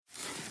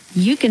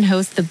you can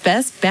host the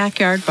best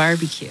backyard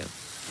barbecue.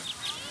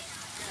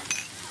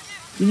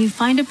 When you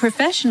find a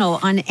professional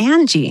on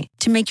Angie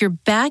to make your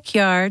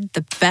backyard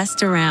the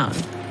best around.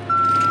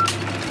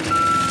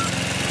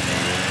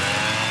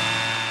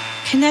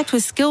 Connect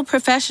with skilled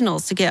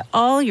professionals to get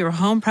all your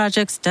home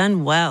projects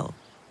done well.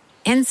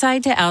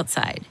 Inside to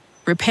outside,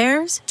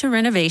 repairs to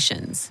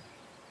renovations.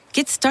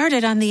 Get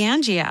started on the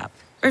Angie app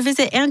or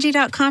visit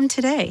Angie.com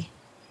today.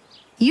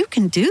 You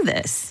can do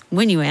this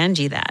when you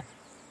Angie that.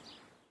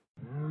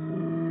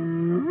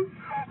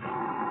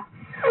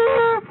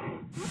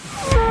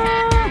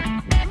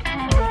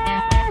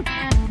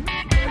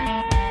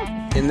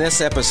 In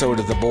this episode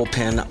of The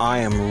Bullpen, I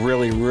am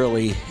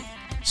really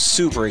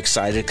super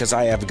excited because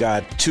I have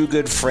got two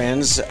good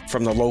friends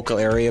from the local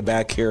area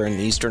back here in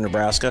eastern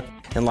Nebraska.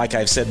 And like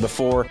I've said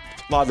before,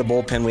 a lot of The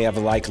Bullpen, we have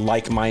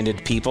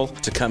like-minded people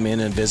to come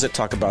in and visit,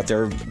 talk about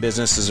their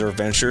businesses or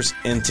ventures.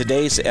 In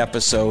today's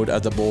episode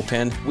of The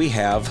Bullpen, we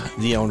have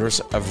the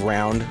owners of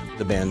Round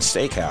the Bend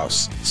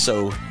Steakhouse.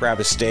 So grab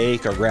a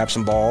steak or grab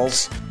some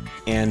balls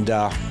and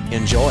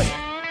enjoy.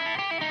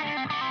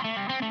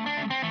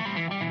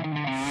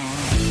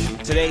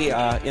 Today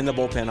in The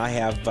Bullpen, I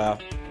have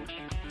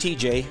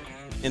TJ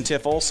and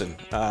Tiff Olson,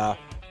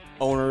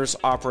 owners,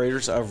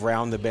 operators of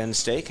Round the Bend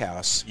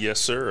Steakhouse. Yes,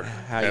 sir.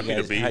 Happy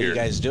to be here. How you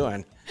guys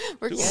doing?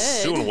 We're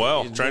good. Doing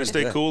well. Trying to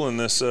stay cool in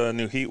this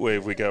new heat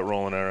wave we got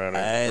rolling around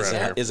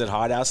here. Is it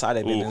hot outside?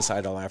 I've been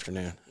inside all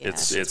afternoon. Yeah,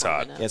 it's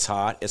hot. It's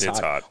hot. It's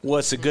hot. Well,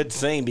 it's a good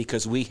thing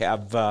because we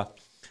have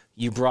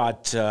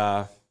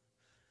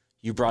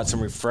you brought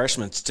some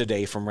refreshments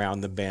today from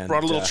Round the Bend.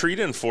 Brought a little treat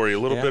in for you,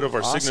 a little bit of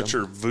our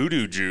signature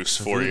voodoo juice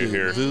for you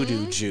here.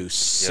 Voodoo juice.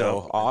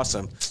 So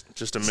awesome.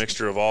 Just a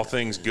mixture of all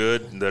things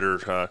good that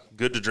are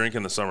good to drink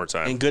in the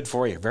summertime. And good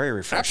for you. Very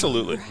refreshing.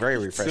 Absolutely. Very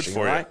refreshing. Good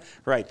for you.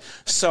 Right.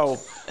 So,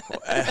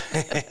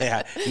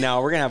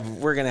 now we're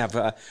gonna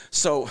have.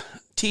 So,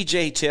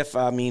 TJ, Tiff.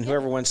 I mean,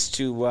 whoever wants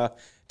to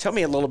tell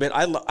me a little bit.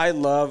 I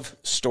love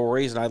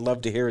stories and I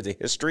love to hear the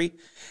history.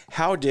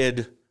 How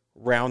did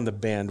Round the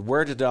Bend?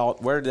 Where did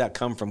that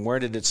come from? Where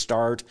did it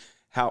start?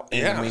 How?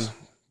 Yeah. I mean,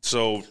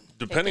 so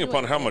depending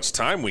upon how much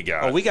time we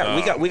got. Oh, we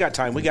got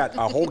time. We got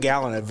a whole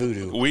gallon of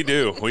voodoo. We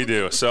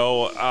do.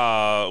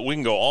 So we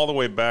can go all the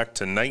way back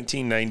to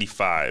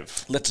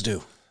 1995. Let's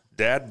do.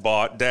 Dad,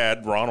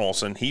 Ron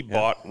Olson, he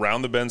bought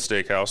Round the Bend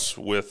Steakhouse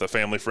with a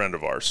family friend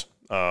of ours,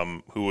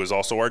 who was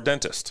also our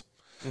dentist.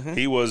 Mm-hmm.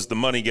 He was the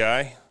money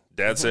guy.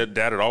 Dad said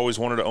Dad had always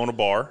wanted to own a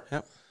bar.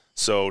 Yep.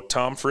 So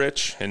Tom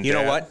Fritch and you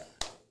know what?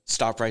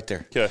 Stop right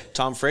there. Okay.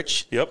 Tom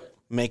Fritch. Yep.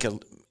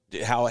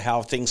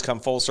 How things come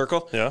full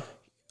circle. Yeah.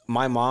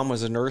 My mom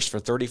was a nurse for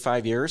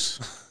 35 years.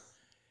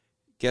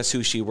 Guess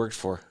who she worked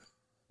for?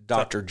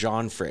 Dr.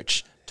 John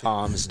Fritch,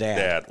 Tom's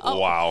dad. Oh.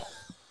 Wow.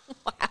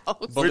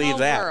 Believe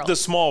that. World. The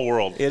small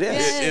world. It is.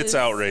 Yes. It's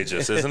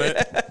outrageous, isn't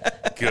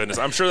it? Goodness.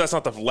 I'm sure that's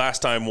not the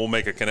last time we'll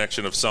make a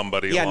connection of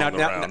somebody along the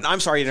round. I'm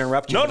sorry to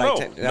interrupt you. No.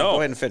 Go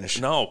ahead and finish.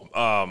 No.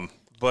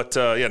 But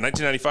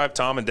 1995,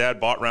 Tom and Dad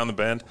bought Round the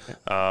Bend.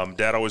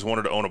 Dad always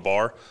wanted to own a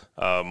bar.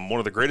 One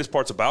of the greatest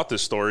parts about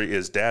this story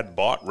is Dad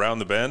bought Round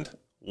the Bend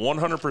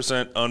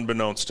 100%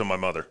 unbeknownst to my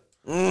mother.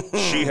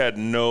 She had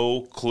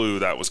no clue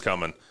that was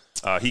coming.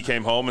 He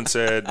came home and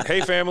said,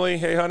 "Hey, family.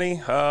 Hey,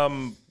 honey.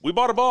 We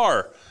bought a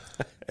bar."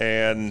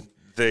 And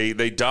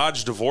they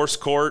dodged divorce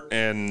court,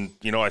 and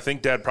I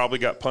think Dad probably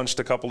got punched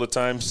a couple of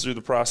times through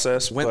the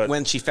process.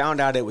 When she found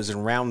out it was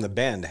in Round the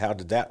Bend, how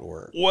did that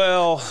work?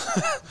 Well,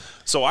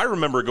 so I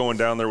remember going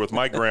down there with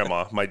my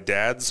grandma, my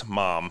dad's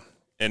mom,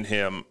 and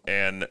him,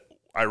 and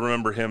I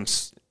remember him.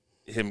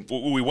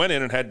 We went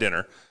in and had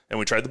dinner, and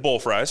we tried the bull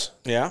fries,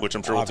 which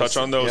I'm sure we'll touch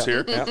on those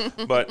here. Yeah.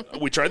 But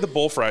we tried the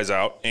bull fries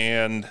out,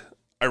 and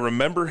I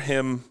remember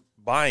him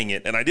buying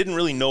it, and I didn't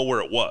really know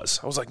where it was.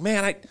 I was like,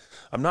 man,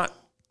 I'm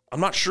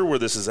not sure where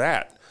this is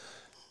at.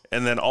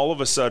 And then all of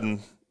a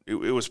sudden, it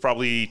was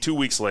probably 2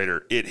 weeks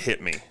later, it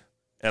hit me.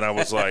 And I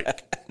was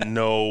like,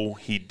 no,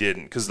 he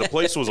didn't. Because the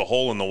place was a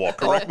hole in the wall.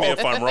 Correct me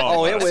if I'm wrong.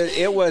 Oh,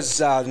 it was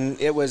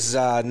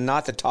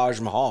not the Taj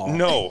Mahal.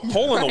 No,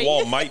 hole in the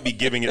wall might be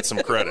giving it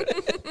some credit.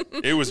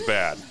 It was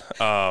bad.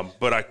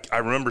 But I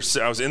remember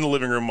I was in the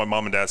living room of my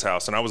mom and dad's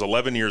house, and I was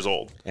 11 years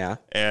old. Yeah.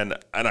 And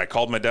I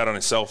called my dad on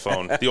his cell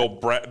phone, the old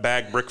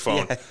bag brick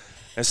phone. Yeah.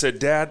 And said,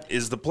 Dad,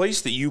 is the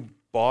place that you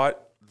bought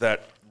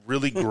that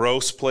really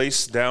gross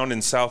place down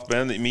in South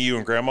Bend that you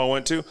and Grandma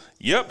went to?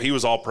 Yep. He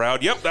was all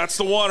proud. Yep, that's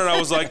the one. And I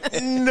was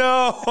like,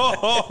 no.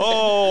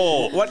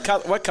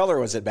 What color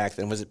was it back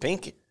then? Was it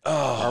pink?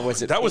 Or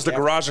was it? That was the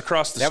garage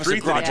across the street. That was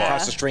the garage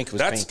across the street.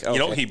 Was pink.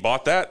 Okay. He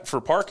bought that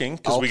for parking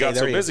because we got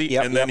so busy,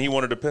 and then he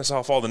wanted to piss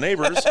off all the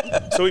neighbors,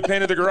 so he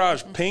painted the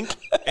garage pink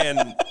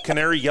and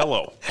canary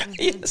yellow.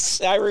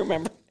 Yes, I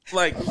remember.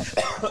 Like,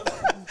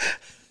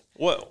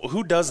 what?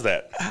 Who does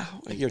that?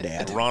 Your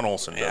dad, Ron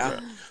Olson, does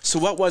that. So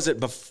what was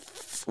it?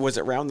 Was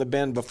it Round the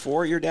Bend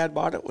before your dad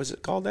bought it? Was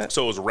it called that?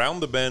 So it was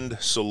Round the Bend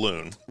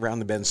Saloon.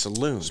 Round the Bend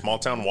Saloon. Small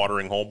town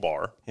watering hole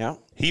bar. Yeah.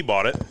 He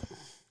bought it,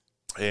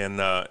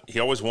 and he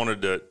always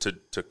wanted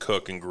to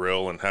cook and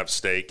grill and have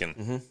steak.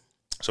 And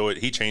So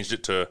he changed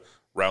it to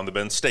Round the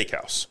Bend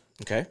Steakhouse.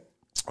 Okay.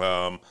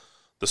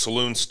 The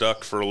saloon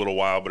stuck for a little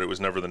while, but it was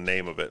never the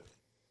name of it.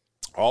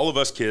 All of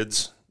us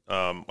kids,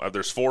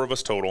 there's 4 of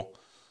us total.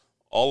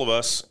 All of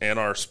us and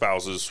our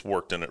spouses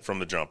worked in it from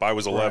the jump. I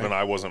was 11. Right.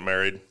 I wasn't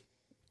married.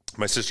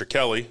 My sister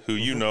Kelly, who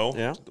you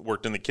know,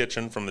 worked in the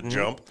kitchen from the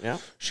jump. Yeah.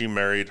 She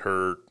married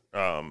her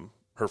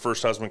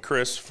first husband,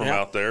 Chris, from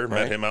out there.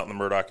 Met him out in the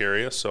Murdoch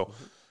area. So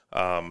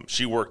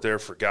she worked there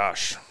for,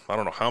 gosh, I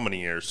don't know how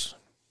many years.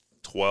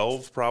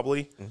 12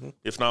 probably,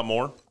 if not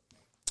more.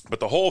 But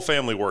the whole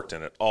family worked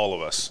in it, all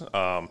of us.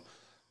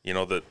 You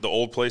know, the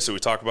old place that we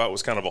talked about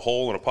was kind of a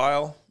hole in a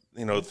pile.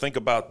 You know, think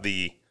about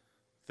the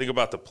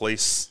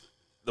place,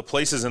 the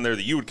places in there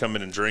that you would come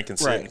in and drink and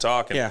sit and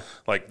talk. And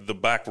like the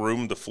back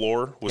room, the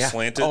floor was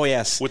slanted. Oh,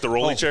 yes. With the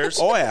rolling chairs.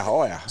 Oh,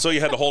 yeah. So you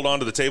had to hold on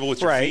to the table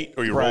with your feet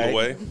or you rolled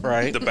away.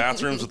 Right. The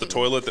bathrooms with the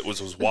toilet that was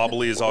as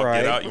wobbly as all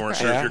get out. You weren't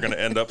sure if you're going to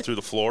end up through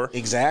the floor.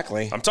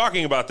 Exactly. I'm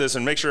talking about this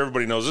and make sure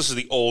everybody knows this is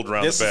the old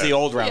Round the Bend. This is the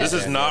old Round the Bend.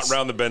 This is not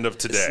Round the Bend of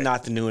today. It's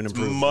not the new and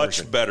improved much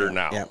version. Better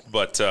now. Yeah.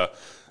 But,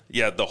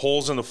 the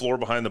holes in the floor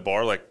behind the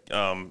bar, like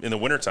in the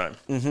wintertime,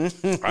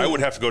 I would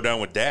have to go down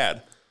with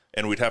Dad,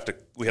 and we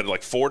had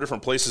like 4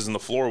 different places in the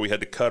floor we had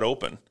to cut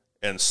open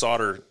and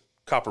solder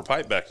copper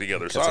pipe back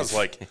together. So I was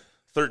like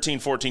 13,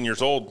 14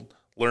 years old,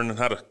 learning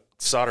how to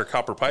solder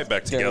copper pipe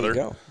back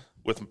together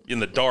in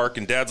the dark.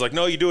 And Dad's like,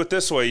 no, you do it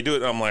this way. You do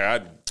it. I'm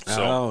like,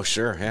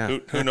 sure. Yeah.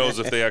 Who knows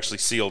if they actually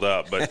sealed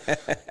up, but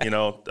you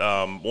know,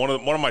 one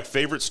of my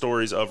favorite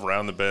stories of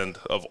Round the Bend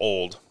of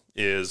old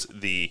is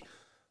the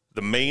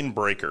main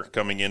breaker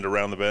coming into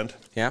Round the Bend,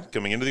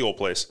 coming into the old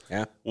place.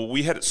 Yeah. Well,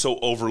 we had it so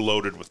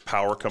overloaded with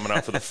power coming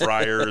out for the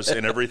fryers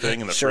and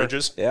everything and the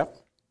fridges. Yeah.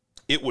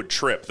 It would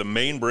trip. The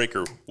main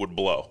breaker would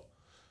blow.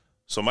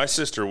 So my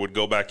sister would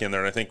go back in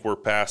there, and I think we're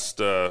past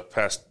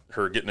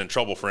her getting in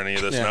trouble for any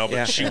of this now,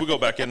 but she would go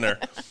back in there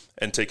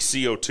and take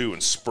CO2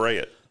 and spray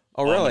it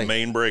on the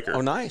main breaker.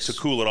 Oh, nice. To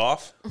cool it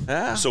off.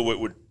 Yeah. So it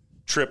would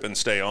trip and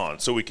stay on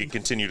so we could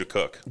continue to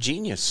cook.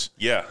 Genius.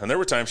 Yeah. And there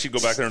were times she'd go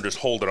back there and just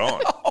hold it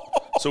on.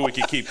 So we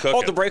could keep cooking.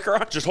 Hold the breaker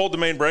on? Just hold the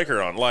main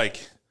breaker on.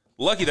 Like,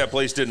 lucky that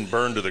place didn't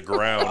burn to the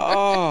ground.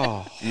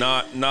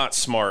 Not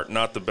smart.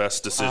 Not the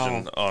best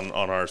decision on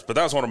ours. But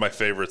that was one of my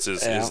favorites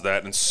is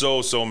that, and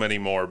so many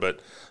more.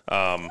 But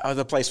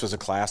the place was a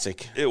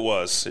classic. It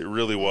was. It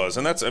really was.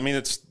 And that's, I mean,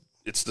 it's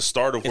the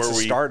start of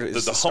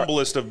the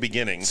humblest of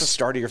beginnings. It's the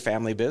start of your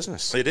family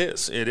business. It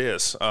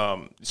is.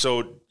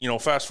 So, you know,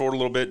 fast forward a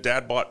little bit.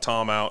 Dad bought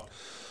Tom out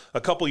a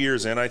couple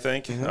years in, I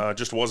think.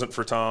 Just wasn't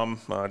for Tom.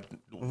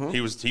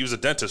 He was a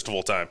dentist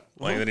full time.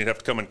 Like, then he'd have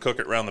to come and cook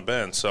it Round the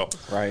Bend. So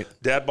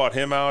Dad bought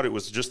him out. It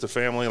was just the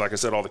family. Like I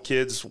said, all the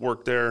kids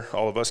worked there.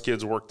 All of us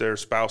kids worked there.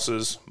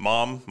 Spouses,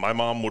 my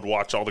mom would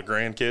watch all the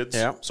grandkids.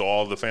 Yeah. So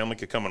all of the family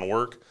could come and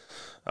work.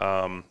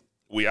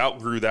 We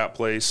outgrew that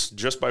place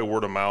just by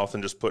word of mouth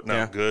and just putting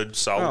out good,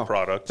 solid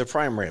product. The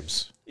prime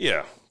ribs.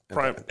 Yeah.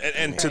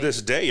 And to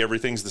this day,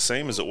 everything's the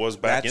same as it was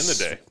back in the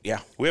day. Yeah.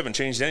 We haven't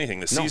changed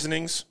anything. The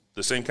seasonings,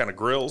 the same kind of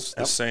grills,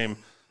 the same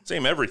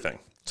everything.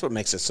 That's what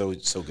makes it so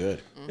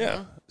good.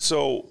 Yeah.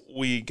 So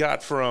we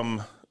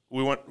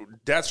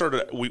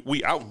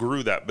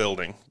outgrew that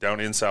building down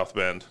in South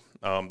Bend,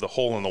 the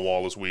hole in the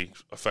wall as we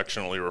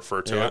affectionately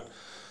refer to it.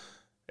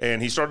 And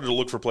he started to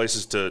look for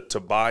places to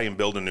buy and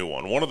build a new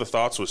one. One of the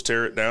thoughts was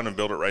tear it down and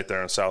build it right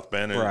there in South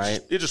Bend.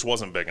 And it just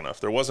wasn't big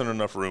enough. There wasn't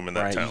enough room in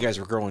that town. You guys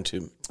were growing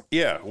too.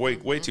 Yeah,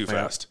 way too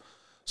fast.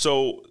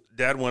 So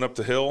Dad went up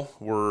the hill.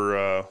 We're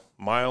a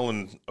mile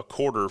and a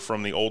quarter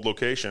from the old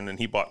location, and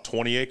he bought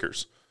 20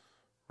 acres.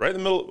 Right in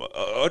the middle,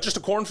 just a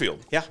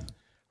cornfield. Yeah,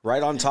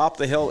 right on top of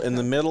the hill in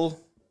the middle.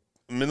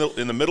 In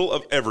the middle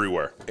of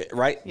everywhere.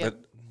 Right,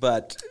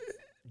 but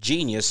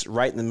genius,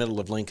 right in the middle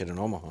of Lincoln and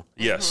Omaha.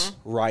 Yes.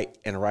 Right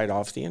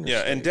off the interstate.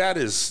 Yeah, and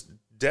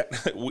Dad,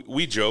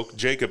 we joke,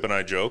 Jacob and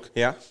I joke.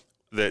 Yeah.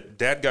 That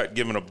Dad got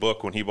given a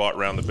book when he bought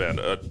Round the Bend,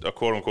 a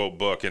quote-unquote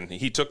book, and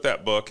he took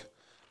that book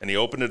and he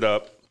opened it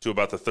up to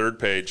about the 3rd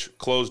page,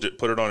 closed it,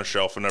 put it on a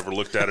shelf, and never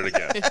looked at it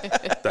again.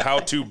 The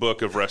how-to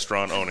book of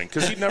restaurant owning.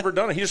 Because he'd never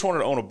done it. He just wanted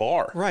to own a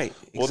bar. Right,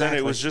 exactly. Well, then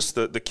it was just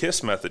the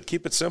KISS method.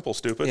 Keep it simple,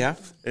 stupid. Yeah.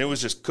 And it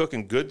was just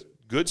cooking good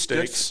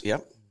steaks.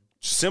 Yep.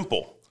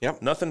 Simple.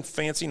 Yep. Nothing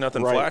fancy,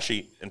 nothing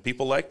flashy, and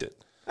people liked it.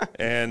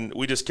 And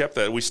we just kept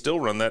that. We still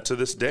run that to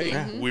this day.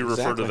 Yeah, we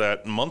refer to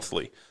that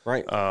monthly.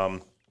 Right.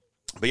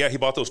 But yeah, he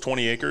bought those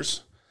 20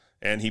 acres,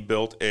 and he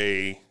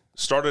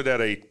started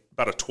at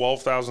about a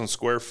 12,000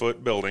 square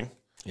foot building.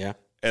 Yeah.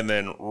 And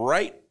then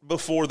right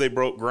before they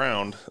broke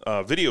ground,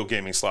 video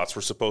gaming slots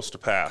were supposed to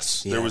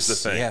pass. Yes, there was the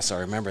thing. Yes,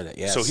 I remember that.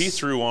 Yes. So he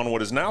threw on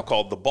what is now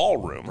called the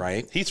ballroom.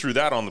 Right. He threw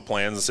that on the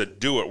plans and said,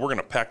 do it. We're going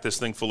to pack this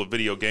thing full of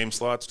video game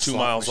slots 2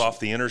 miles off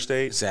the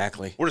interstate.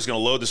 Exactly. We're just going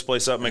to load this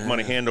place up and make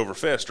money hand over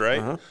fist,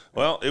 right?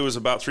 Well, it was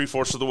about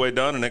 3/4 of the way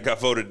done, and it got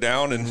voted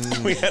down,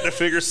 and we had to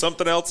figure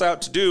something else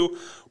out to do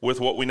with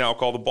what we now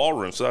call the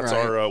ballroom. So that's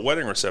our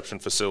wedding reception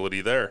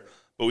facility there.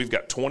 But we've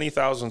got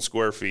 20,000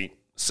 square feet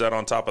set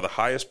on top of the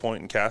highest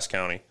point in Cass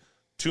County,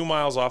 2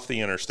 miles off the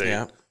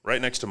interstate,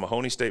 right next to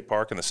Mahoney State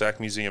Park and the Sac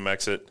Museum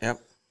exit.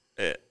 Yep.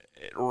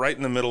 right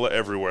in the middle of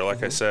everywhere.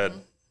 Like I said,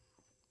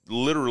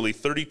 literally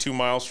 32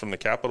 miles from the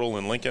Capitol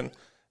in Lincoln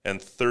and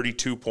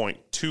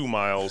 32.2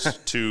 miles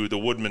to the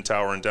Woodman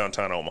Tower in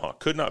downtown Omaha.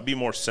 Could not be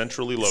more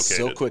centrally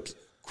located. So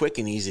quick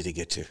and easy to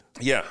get to.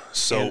 Yeah.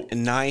 So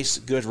and nice,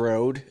 good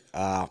road.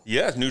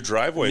 New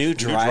driveway. New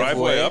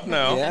driveway up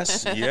now.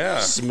 Yes. Yeah.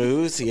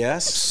 Smooth.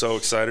 Yes. So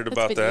excited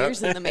about been that.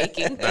 Years in the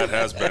making. That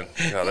has been.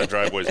 Yeah, that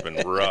driveway's been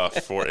rough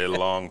for a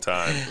long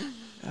time.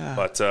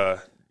 But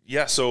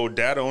so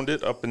Dad owned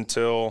it up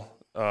until,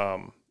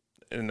 and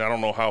I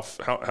don't know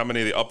how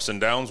many of the ups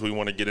and downs we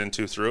want to get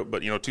into through it,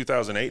 but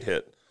 2008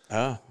 hit.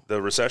 Oh. The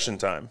recession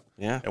time.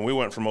 Yeah. And we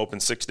went from open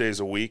 6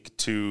 days a week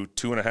to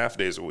 2.5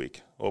 days a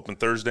week. Open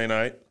Thursday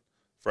night,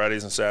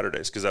 Fridays and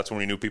Saturdays, because that's when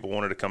we knew people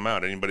wanted to come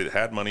out. Anybody that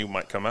had money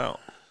might come out.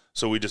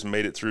 So we just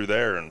made it through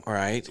there, and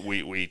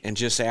we and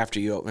just after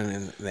you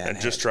opened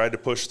that, just tried to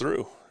push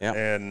through. Yeah.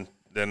 And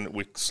then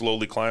we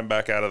slowly climbed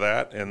back out of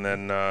that, and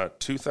then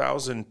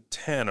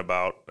 2010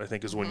 I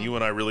think is when you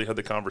and I really had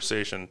the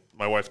conversation.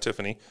 My wife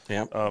Tiffany,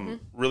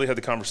 really had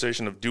the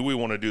conversation of, do we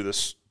want to do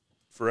this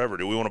forever?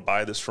 Do we want to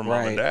buy this from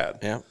Mom and Dad?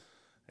 Yeah.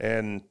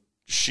 And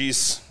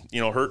she's,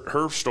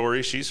 her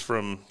story, she's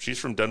from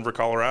Denver,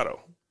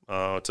 Colorado.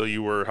 Till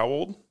you were how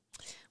old?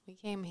 We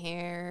came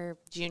here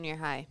junior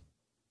high.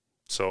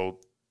 So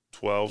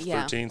 12,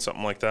 13,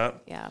 something like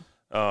that. Yeah.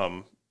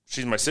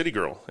 She's my city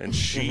girl, and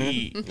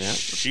she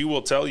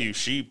will tell you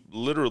she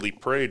literally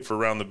prayed for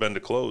Round the Bend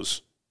to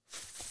close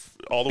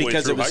all the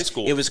way through high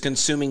school. It was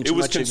consuming too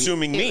much. It was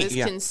consuming me.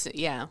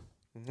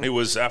 It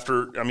was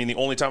after, the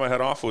only time I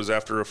had off was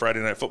after a Friday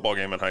night football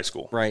game in high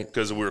school. Right.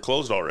 Because we were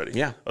closed already.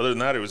 Yeah. Other than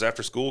that, it was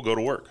after school, go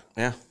to work.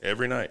 Yeah.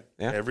 Every night.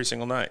 Yeah. Every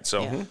single night.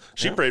 So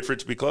she prayed for it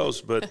to be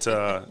closed. But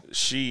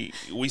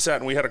we sat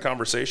and we had a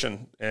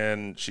conversation,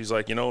 and she's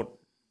like,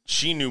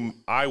 she knew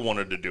I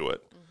wanted to do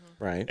it.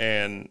 Right.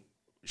 And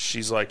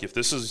she's like, if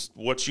this is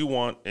what you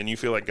want and you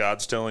feel like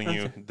God's telling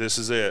you this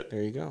is it.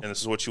 There you go. And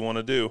this is what you want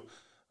to do.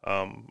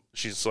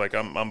 She's like,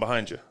 I'm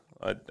behind you.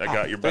 I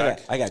got your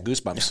back. I got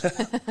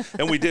goosebumps.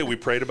 And we did. We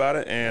prayed about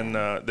it, and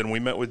then we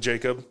met with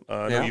Jacob.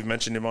 I know you've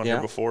mentioned him on here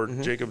before.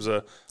 Jacob's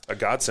a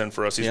godsend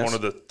for us. He's one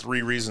of the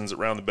 3 reasons that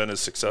Round the Bend is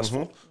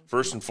successful.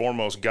 First and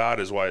foremost, God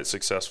is why it's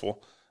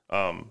successful.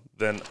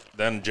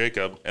 Then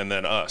Jacob, and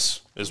then us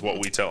is what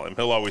we tell him.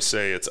 He'll always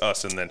say it's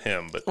us and then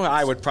him. But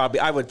I would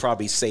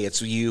probably say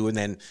it's you, and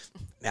then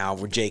now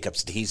we're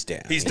Jacob's. He's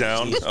down. He's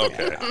down.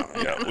 Okay.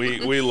 Yeah,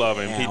 we love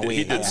him.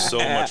 He did so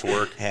much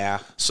work. Yeah,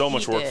 so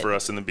much work for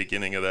us in the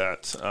beginning of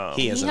that.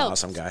 He is an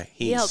awesome guy.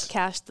 He helped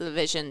cast the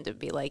vision to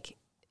be like,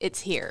 it's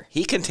here.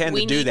 He can tend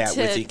to do that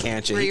with you,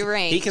 can't you?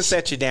 He can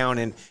set you down,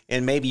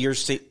 and maybe you're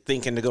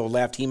thinking to go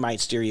left. He might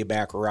steer you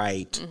back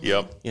right.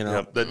 Yep.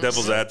 That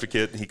devil's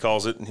advocate, he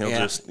calls it, and he'll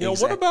just,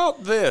 what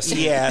about this?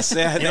 Yes,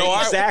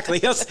 exactly.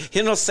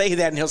 He'll say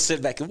that, and he'll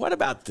sit back and, what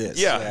about this?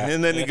 Yeah,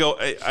 and then you go,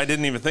 I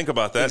didn't even think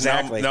about that.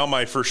 Exactly. Now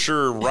my for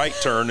sure right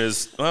turn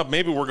is,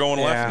 maybe we're going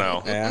left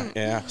now.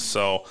 Yeah.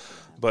 So,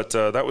 but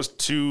that was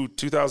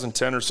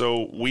 2010 or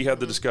so. We had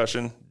the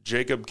discussion.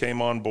 Jacob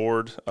came on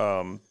board,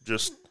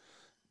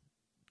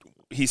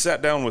 he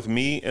sat down with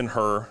me and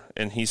her,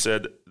 and he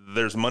said,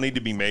 there's money to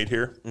be made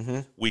here.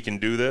 We can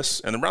do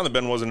this. And the Round the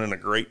Bend wasn't in a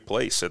great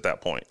place at that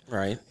point.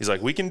 Right. He's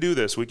like, we can do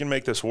this. We can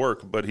make this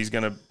work. But it's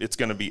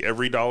going to be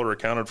every dollar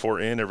accounted for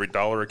in, every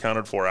dollar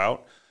accounted for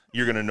out.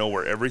 You're going to know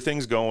where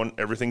everything's going.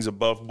 Everything's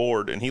above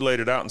board. And he laid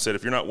it out and said,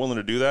 if you're not willing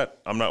to do that,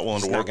 I'm not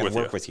willing to work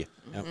with you.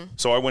 Yep.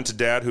 So I went to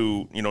Dad,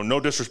 who, no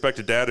disrespect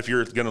to Dad. If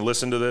you're going to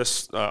listen to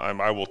this,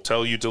 I will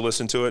tell you to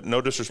listen to it.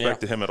 No disrespect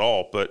to him at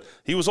all. But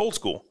he was old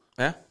school.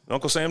 Yeah.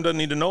 Uncle Sam doesn't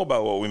need to know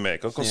about what we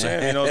make. Uncle Sam,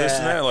 this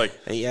and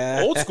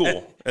that, old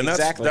school. And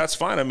that's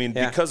fine.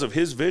 Because of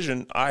his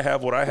vision, I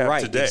have what I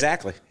have today.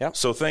 Exactly. Yep.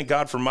 So thank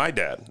God for my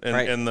dad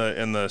and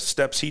the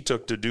steps he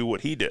took to do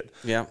what he did.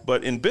 Yeah.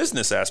 But in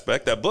business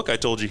aspect, that book I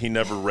told you he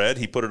never read,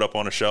 he put it up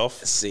on a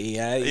shelf. See,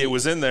 it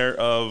was in there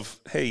of,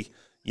 hey,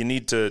 you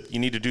need to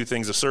do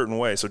things a certain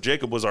way. So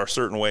Jacob was our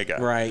certain way guy.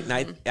 Right.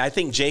 And I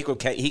think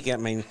Jacob,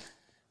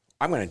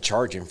 I'm going to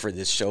charge him for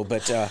this show,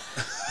 but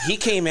he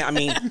came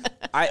in.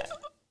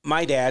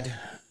 My dad,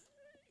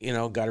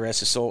 God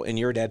rest his soul, and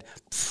your dad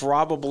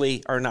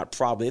probably, or not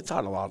probably, it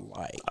thought a lot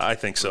alike. I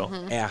think so.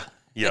 Yeah.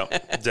 Yeah,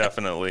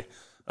 definitely.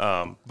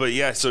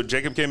 So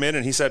Jacob came in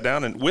and he sat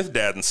down with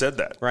Dad and said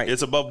that. Right.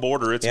 It's above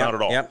board or it's not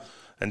at all. Yep.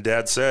 And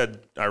Dad said,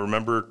 I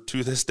remember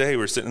to this day,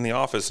 we're sitting in the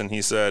office and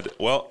he said,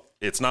 well,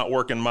 it's not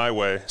working my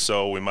way,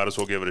 so we might as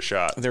well give it a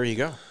shot. There you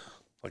go.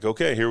 Like,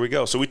 okay, here we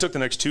go. So we took the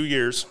next 2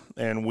 years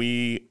and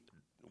we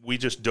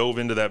just dove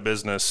into that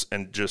business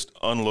and just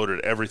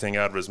unloaded everything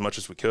out of it as much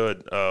as we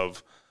could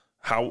of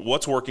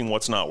what's working,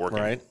 what's not working.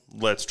 Right.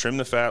 Let's trim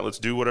the fat. Let's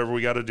do whatever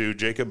we got to do.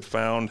 Jacob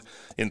found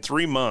in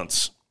 3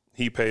 months,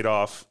 he paid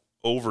off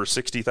over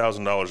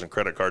 $60,000 in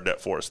credit card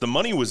debt for us. The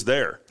money was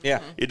there.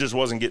 Yeah. It just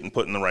wasn't getting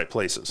put in the right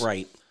places.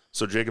 Right.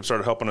 So Jacob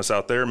started helping us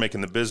out there,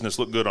 making the business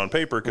look good on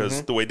paper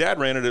because the way Dad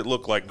ran it, it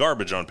looked like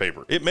garbage on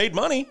paper. It made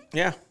money.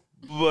 Yeah.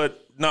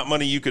 But not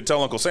money you could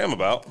tell Uncle Sam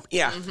about.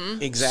 Yeah,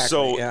 exactly.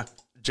 So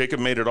Jacob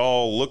made it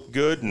all look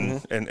good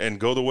and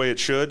go the way it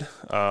should.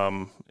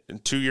 And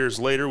 2 years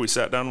later, we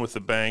sat down with the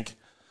bank.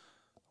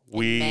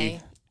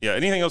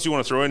 Anything else you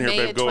want to throw in here,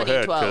 babe? Go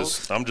ahead,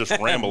 because I'm just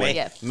rambling.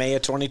 May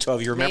of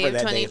 2012. You remember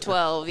that day?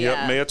 2012,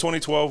 yeah. Yep, May of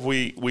 2012,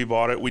 we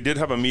bought it. We did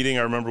have a meeting,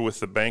 I remember, with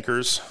the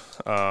bankers.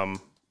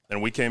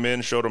 And we came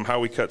in, showed them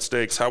how we cut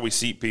steaks, how we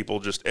seat people,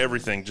 just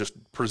everything, just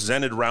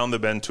presented Round the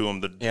Bend to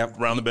them,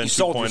 Round the Bend 2.0. You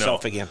sold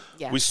yourself again.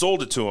 Yeah. We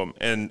sold it to them,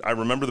 and I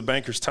remember the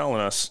bankers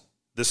telling us,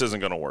 this isn't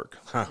going to work.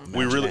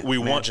 We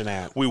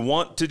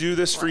want to do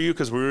this for you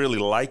because we really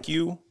like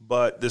you,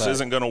 but this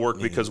isn't going to work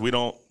because we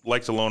don't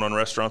like to loan on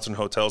restaurants and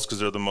hotels because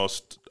they're the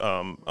most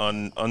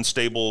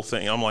unstable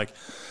thing. I'm like,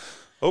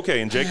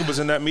 okay. And Jacob was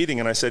in that meeting,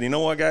 and I said, you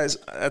know what, guys,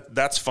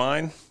 that's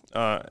fine.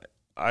 I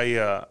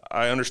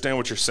understand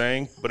what you're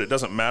saying, but it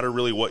doesn't matter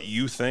really what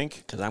you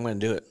think. Because I'm going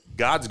to do it.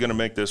 God's going to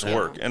make this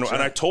work. And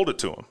I told it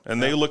to them.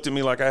 And they looked at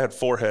me like I had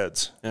 4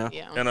 heads. Yeah.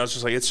 And I was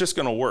just like, it's just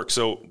going to work.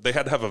 So they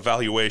had to have a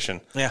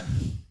valuation. Yeah.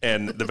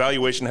 And the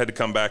valuation had to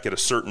come back at a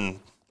certain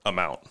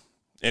amount.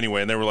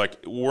 Anyway, and they were like,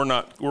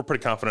 we're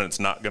pretty confident it's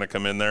not going to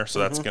come in there. So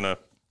that's going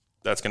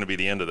to be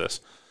the end of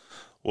this.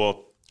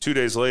 Well, 2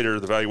 days later,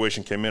 the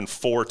valuation came in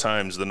 4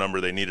 times the number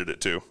they needed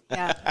it to.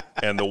 Yeah.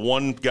 And the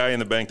one guy in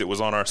the bank that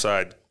was on our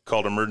side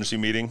called an emergency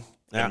meeting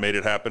and made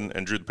it happen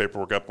and drew the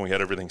paperwork up, and we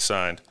had everything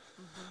signed.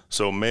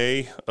 So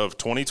May of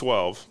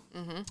 2012,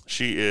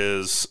 she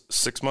is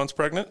 6 months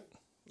pregnant.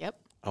 Yep.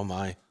 Oh,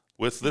 my.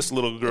 With this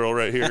little girl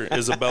right here,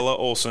 Isabella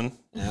Olson,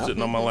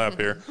 sitting on my lap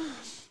here.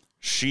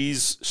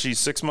 She's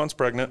 6 months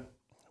pregnant.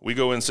 We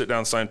go in, sit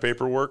down, sign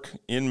paperwork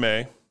in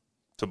May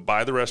to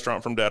buy the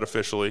restaurant from Dad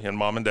officially, and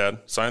Mom and Dad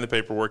sign the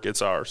paperwork.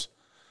 It's ours.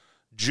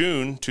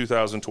 June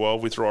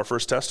 2012, we throw our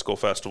first testicle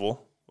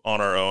festival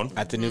on our own.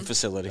 At the new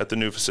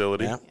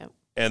facility. Yeah. Yep.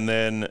 And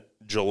then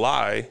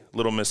July,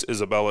 little Miss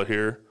Isabella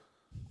here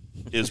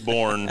is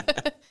born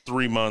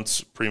 3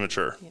 months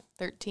premature. Yep.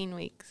 13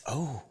 weeks.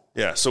 Oh.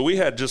 Yeah, so we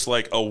had just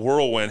like a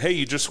whirlwind. Hey,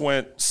 you just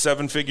went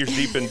 7 figures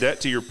deep in debt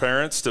to your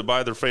parents to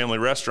buy their family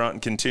restaurant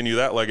and continue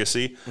that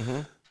legacy.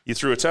 You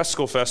threw a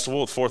testicle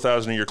festival with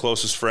 4,000 of your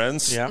closest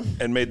friends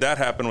and made that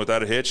happen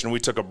without a hitch. And we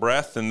took a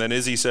breath. And then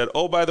Izzy said,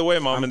 oh, by the way,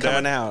 Mom and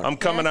Dad, I'm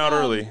coming out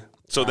early.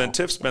 So then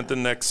Tiff spent the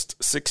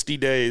next 60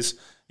 days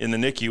in the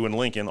NICU in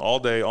Lincoln all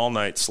day, all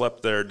night,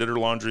 slept there, did her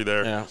laundry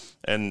there,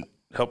 and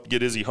helped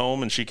get Izzy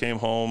home. And she came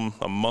home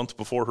a month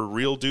before her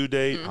real due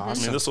date.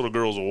 Awesome. I mean, this little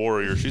girl's a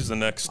warrior. She's the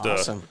next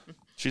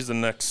she's the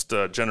next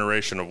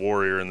generation of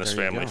warrior in this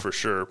family for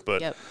sure.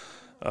 But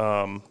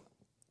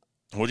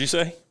what'd you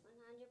say?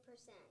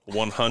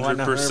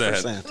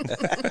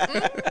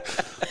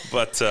 100%.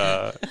 But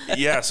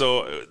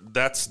so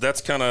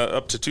that's kind of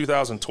up to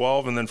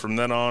 2012, and then from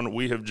then on,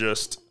 we've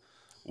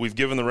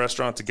given the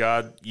restaurant to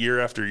God year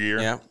after year.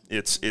 Yeah.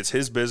 It's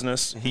His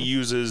business. He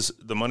uses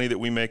the money that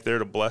we make there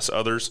to bless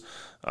others.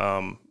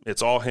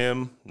 It's all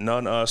Him,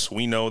 none us.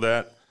 We know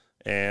that,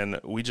 and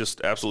we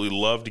just absolutely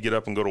love to get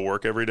up and go to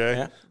work every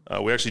day. Yeah.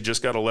 We actually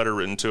just got a letter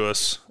written to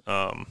us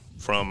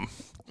from.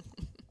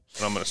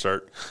 I'm going to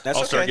start.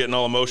 I'll start getting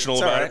all emotional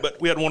about it. But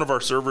we had one of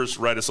our servers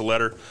write us a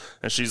letter,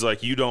 and she's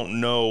like, you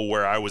don't know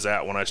where I was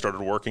at when I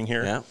started working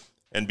here. Yeah.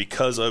 And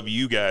because of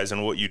you guys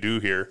and what you do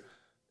here,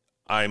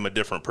 I'm a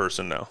different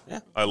person now.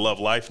 Yeah. I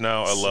love life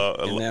now.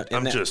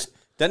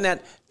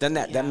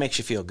 That makes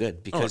you feel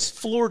good because it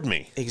floored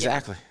me.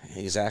 Exactly.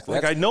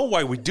 Like I know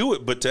why we do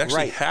it, but to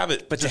actually have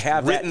it to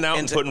have written out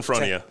and put in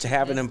front of you. To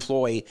have an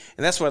employee,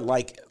 and that's what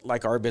like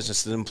our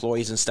business, the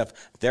employees and stuff,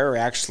 they're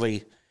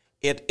actually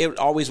It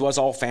always was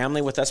all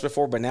family with us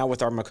before, but now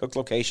with our McCook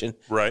location,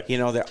 right?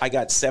 I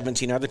got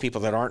 17 other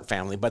people that aren't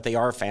family, but they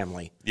are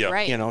family. Yeah,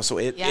 right. So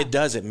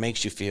it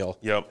makes you feel.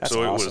 Yep. That's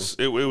so awesome.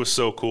 it was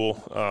so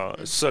cool.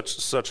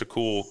 Such a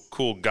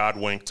cool God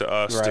wink to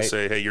us to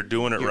say, hey, you're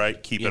doing it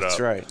right. Keep it up. That's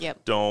right.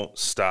 Yep. Don't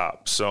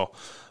stop. So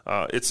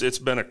it's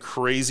been a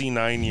crazy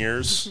 9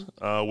 years.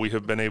 We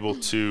have been able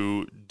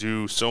to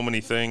do so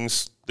many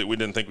things that we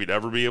didn't think we'd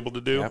ever be able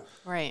to do. Yep.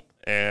 Right.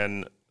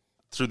 And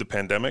through the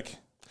pandemic.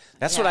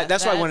 That's what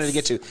I wanted to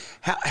get to.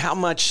 How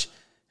much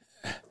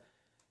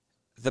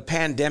the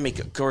pandemic,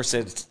 of course,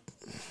 it's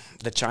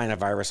the China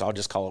virus. I'll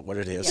just call it what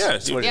it is. Yeah,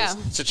 it's what it is.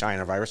 It's a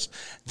China virus.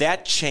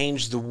 That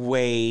changed the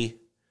way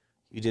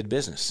you did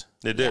business.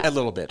 It did. A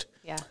little bit.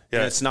 Yeah.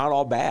 And it's not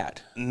all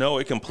bad. No,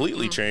 it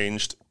completely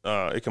changed.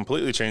 It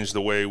completely changed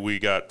the way we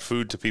got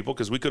food to people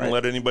because we couldn't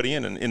let anybody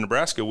in. And in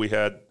Nebraska, we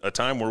had a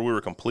time where we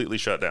were completely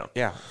shut down.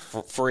 Yeah,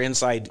 for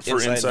inside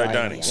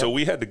dining. Yeah. So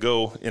we had to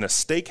go in a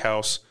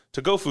steakhouse.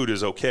 To-go food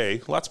is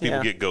okay. Lots of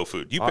people get go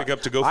food. You pick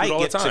up to-go food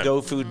all the time. I get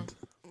to-go food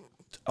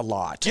a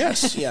lot.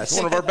 Yes.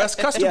 One of our best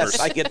customers.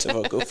 Yes, I get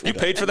to-go food. You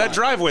paid for that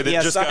driveway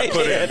that just got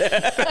put in.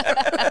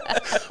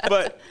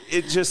 But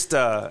it just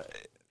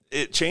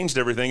it changed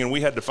everything, and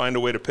we had to find a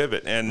way to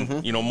pivot.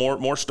 And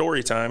more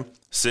story time.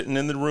 Sitting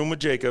in the room with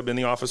Jacob, in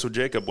the office with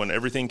Jacob, when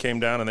everything came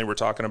down, and they were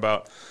talking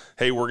about,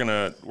 hey, we're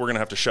gonna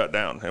have to shut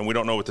down, and we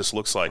don't know what this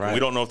looks like, and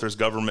we don't know if there's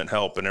government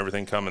help and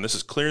everything coming. This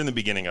is clear in the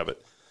beginning of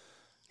it.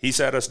 He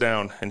sat us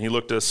down and he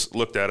looked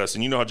at us,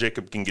 and you know how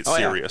Jacob can get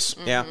serious.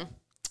 Yeah.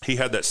 he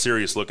had that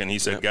serious look, and he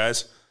said,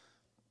 guys,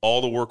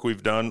 all the work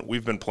we've done,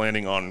 we've been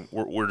planning on,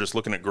 we're just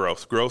looking at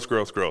growth.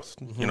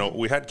 You know,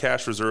 we had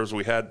cash reserves.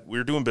 We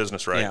were doing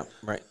business right. Yeah,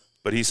 right.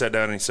 But he sat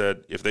down and he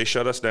said, if they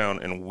shut us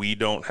down and we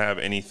don't have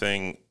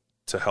anything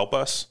to help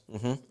us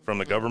from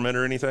the government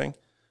or anything,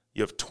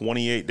 you have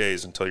 28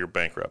 days until you're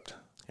bankrupt.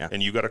 Yeah.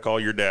 And you got to call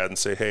your dad and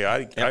say, hey,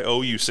 I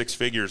owe you 6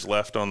 figures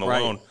left on the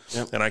loan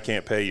and I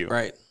can't pay you.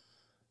 Right.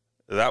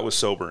 That was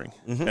sobering.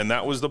 And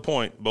that was the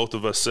point. Both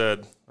of us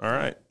said, all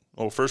right,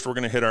 well, first we're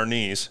going to hit our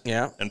knees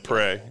and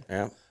pray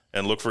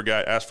and look for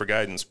ask for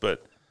guidance.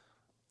 But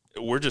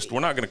we're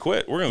not going to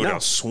quit. We're going to go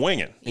down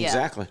swinging. Yeah.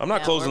 Exactly. I'm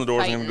not closing the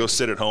doors. I'm going to go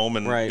sit at home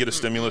and get a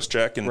stimulus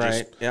check and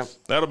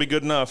just, that'll be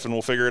good enough and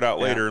we'll figure it out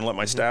later and let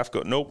my staff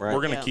go. Nope.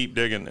 We're going to keep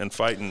digging and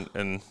fighting.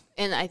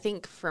 And I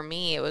think for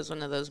me, it was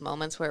one of those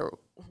moments where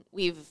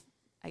we've,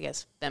 I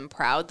guess, been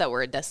proud that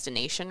we're a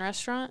destination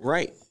restaurant.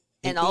 Right.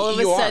 And all of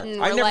a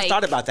sudden, I've never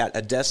thought about that,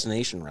 a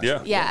destination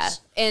restaurant. Yeah.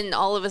 Yes. And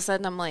all of a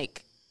sudden, I'm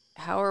like,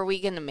 how are we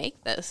going to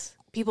make this?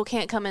 People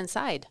can't come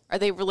inside. Are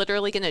they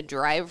literally going to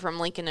drive from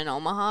Lincoln and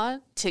Omaha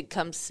to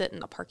come sit in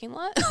the parking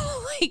lot?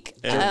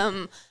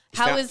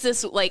 How is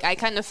this? Like, I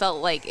kind of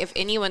felt like if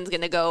anyone's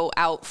going to go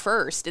out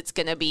first, it's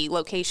going to be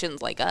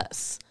locations like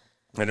us.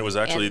 And it was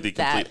actually the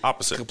complete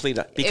opposite.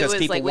 Because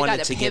people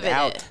wanted to get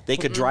out. They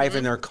could drive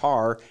in their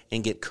car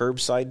and get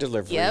curbside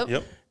delivery.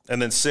 Yep. And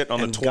then sit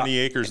on the 20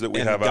 acres that we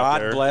have out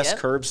there. God bless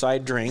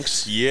curbside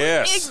drinks.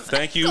 Yes. Exactly.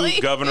 Thank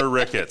you, Governor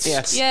Ricketts.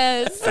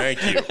 Yes.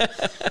 Thank you.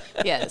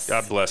 Yes.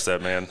 God bless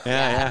that man.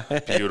 Yeah.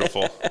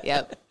 Beautiful.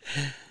 Yep.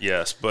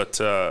 Yes. But,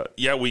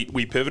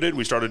 we pivoted.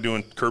 We started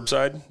doing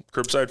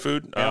curbside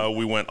food. Yep.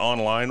 We went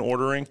online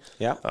ordering.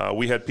 Yeah.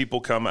 We had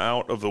people come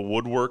out of the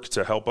woodwork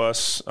to help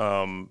us.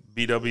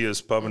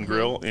 BW's Pub and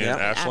Grill in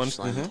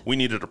Ashland. We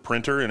needed a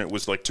printer, and it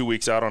was like 2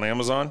 weeks out on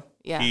Amazon.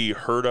 Yeah. He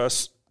heard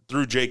us.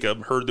 Through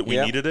Jacob, heard that we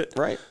needed it.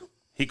 Right.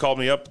 He called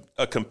me up,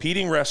 a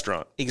competing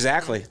restaurant.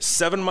 Exactly.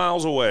 7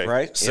 miles away.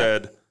 Right.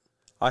 Said,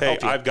 hey,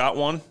 I've got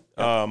one.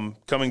 Come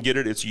and get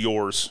it. It's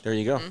yours. There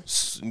you go.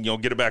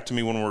 Get it back to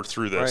me when we're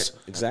through this.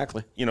 Right.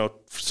 Exactly.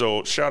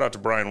 So shout out to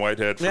Brian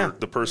Whitehead for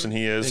the person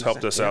he is,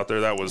 helped us out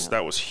there. That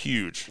was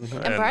huge.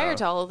 And prior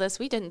to all of this,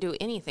 we didn't do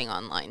anything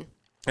online.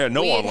 Yeah,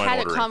 no online ordering. We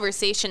had a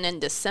conversation in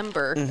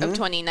December of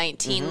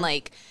 2019,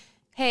 like,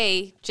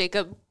 hey,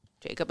 Jacob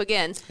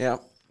again. Yeah.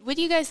 What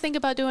do you guys think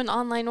about doing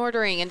online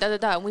ordering and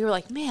da-da-da? And we were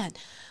like, man,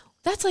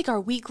 that's like our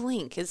weak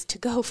link is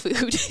to-go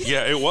food.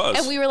 Yeah, it was.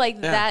 And we were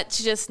like,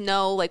 that's just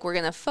we're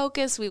going to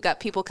focus. We've got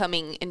people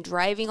coming and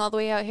driving all the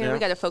way out here. Yeah. We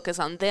got to focus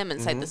on them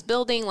inside this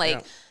building.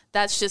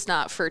 That's just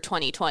not for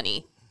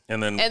 2020.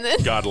 And then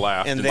God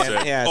laughed and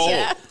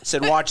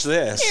said, watch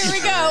this. Here we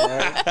go.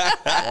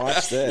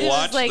 Watch this.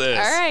 Watch this.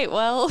 All right,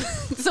 well,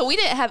 so we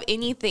didn't have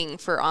anything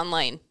for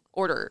online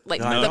order,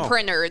 the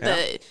printer.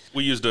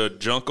 We used a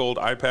junk old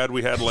iPad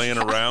we had laying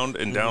around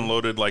and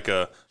downloaded like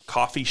a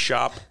coffee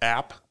shop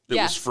app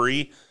that was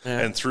free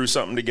and threw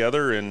something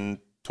together, and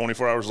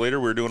 24 hours later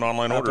we were doing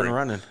online ordering. And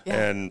running.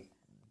 And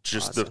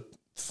just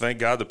thank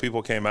God the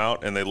people came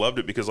out and they loved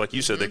it because, like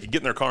you said, they could get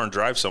in their car and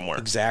drive somewhere.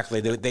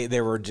 Exactly.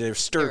 They were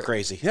stir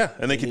crazy. Yeah,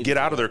 and they could get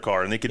out of their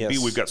car and they could be.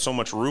 We've got so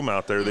much room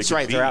out there. That's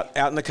right. They're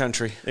out in the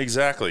country.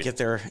 Exactly. Get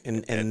there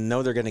and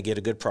know they're going to get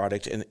a good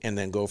product and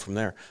then go from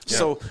there.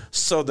 Yeah.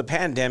 So the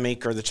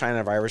pandemic or the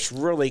China virus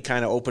really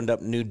kind of opened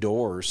up new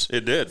doors.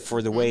 It did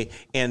for the way.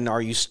 And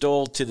are you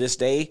still to this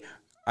day?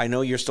 I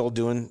know you're still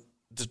doing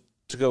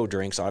to-go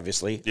drinks,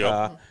 obviously.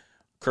 Yep.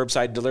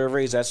 Curbside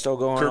delivery, is that still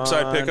going on?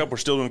 Curbside pickup, we're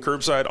still doing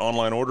curbside,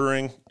 online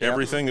ordering.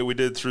 Everything that we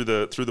did through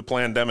the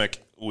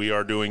pandemic, we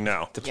are doing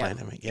now. The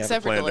pandemic,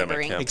 except for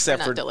delivering.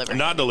 Except for delivering.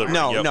 Not delivering.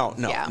 No.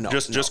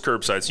 Just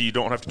curbside. So you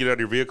don't have to get out of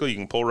your vehicle. You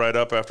can pull right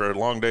up after a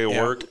long day of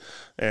work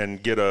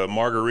and get a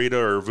margarita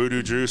or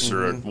voodoo juice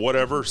or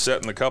whatever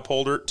set in the cup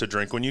holder to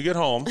drink when you get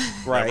home.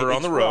 Right. Never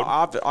on the road.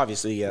 Well,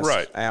 obviously, yes.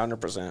 Right.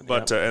 100%.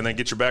 But and then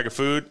get your bag of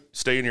food,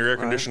 stay in your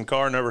air-conditioned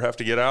car, never have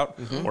to get out.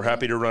 We're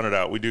happy to run it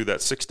out. We do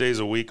that 6 days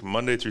a week,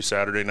 Monday through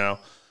Saturday now.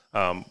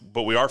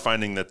 But we are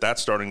finding that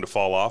that's starting to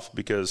fall off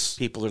because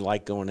people are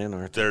like going in,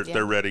 aren't they?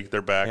 They're ready.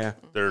 They're back.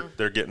 Yeah.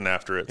 They're getting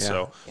after it. Yeah.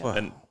 So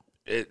and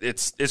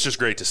it's just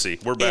great to see.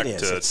 We're back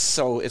to it's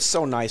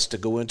so nice to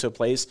go into a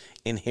place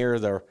and hear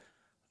the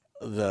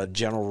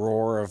general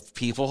roar of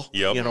people.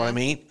 Yep. You know what I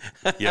mean?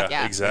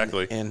 Yeah.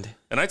 Exactly. And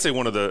I'd say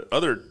one of the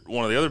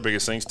other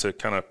biggest things to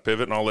kind of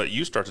pivot, and I'll let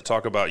you start to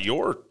talk about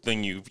your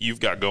thing you've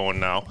got going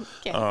now.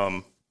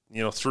 Okay.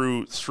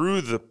 Through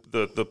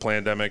the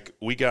pandemic,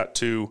 we got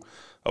to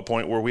a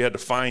point where we had to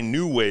find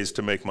new ways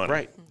to make money.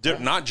 Right.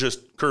 Not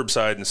just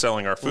curbside and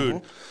selling our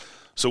food.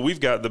 So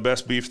we've got the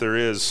best beef there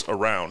is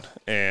around,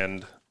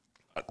 and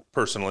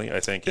personally, I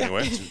think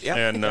anyway.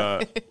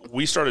 And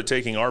we started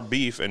taking our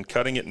beef and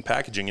cutting it and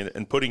packaging it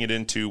and putting it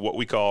into what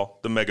we call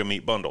the Mega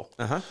Meat Bundle.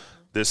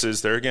 This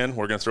is, there again,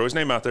 we're going to throw his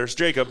name out there. It's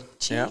Jacob.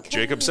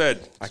 Jacob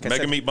said,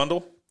 Mega Meat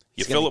Bundle,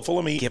 you fill it full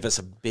of meat. Give us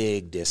a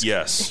big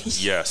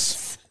discount.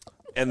 Yes.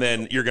 And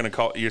then it's going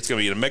to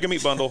be a Mega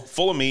Meat Bundle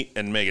full of meat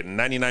and make it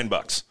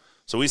 $99.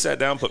 So we sat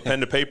down, put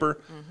pen to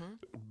paper,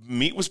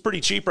 meat was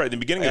pretty cheap right at the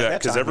beginning of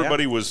that because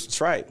everybody was.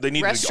 That's right. They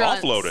needed to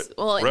offload it.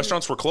 Well,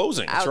 restaurants were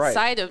closing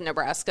outside of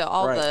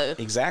Nebraska.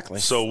 Exactly.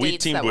 So we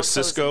teamed with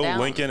Cisco,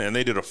 Lincoln, and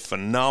they did a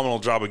phenomenal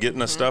job of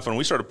getting us stuff. And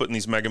we started putting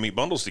these mega meat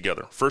bundles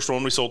together. First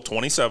one, we sold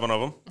 27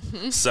 of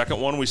them. Second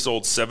one, we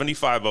sold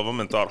 75 of them,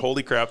 and thought,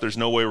 "Holy crap! There's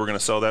no way we're going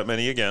to sell that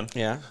many again."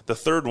 Yeah. The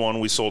third one,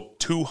 we sold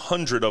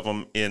 200 of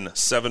them in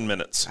 7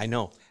 minutes. I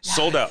know.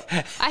 Sold out.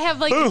 I have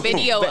like a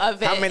video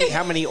of it.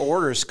 How many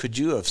orders could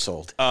you have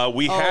sold?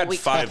 We had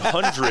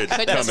 500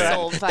 come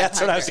in.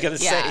 That's what I was going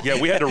to say. Yeah,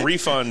 we had to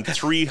refund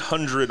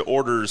 300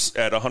 orders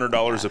at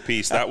 $100 a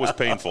piece. That was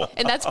painful.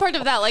 And that's part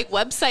of that like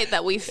website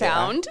that we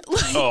found. Yeah.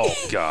 Oh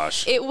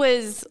gosh. It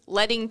was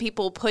letting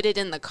people put it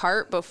in the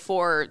cart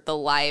before the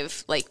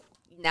live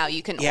now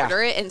you can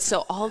order it, and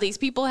so all these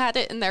people had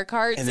it in their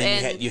carts, and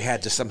then you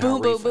had to somehow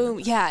boom,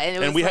 yeah,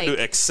 and we had to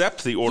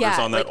accept the orders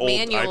on that old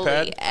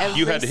iPad.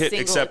 You had to hit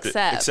accept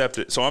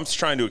it. So I'm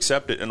trying to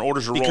accept it, and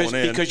orders are rolling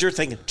in because you're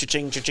thinking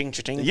cha-ching, cha-ching,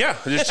 cha-ching. Yeah,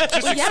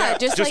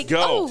 just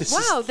go. Oh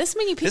wow, this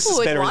many people this is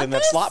would better want than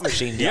this? that slot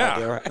machine.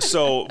 Yeah.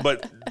 So,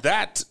 but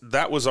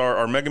that was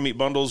our mega meat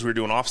bundles. We were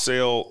doing off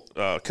sale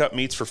cut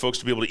meats for folks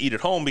to be able to eat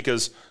at home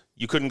because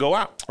you couldn't go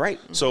out. Right.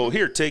 So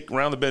here, take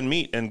round the bend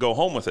meat and go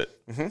home with it.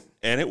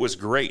 And it was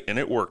great, and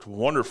it worked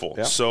wonderful.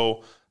 Yeah.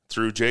 So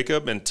through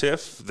Jacob and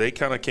Tiff, they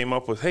kind of came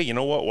up with, hey, you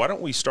know what? Why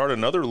don't we start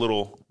another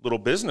little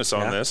business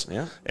on this?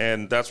 Yeah.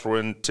 And that's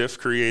when Tiff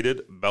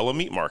created Bella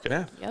Meat Market.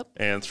 Yeah. Yep.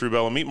 And through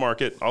Bella Meat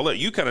Market, I'll let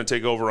you kind of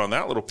take over on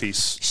that little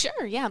piece.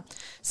 Sure, yeah.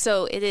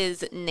 So it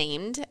is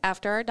named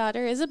after our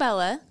daughter,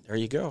 Isabella. There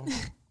you go.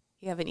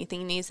 You have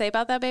anything you need to say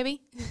about that,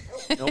 baby?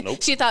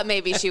 Nope. She thought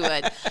maybe she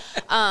would.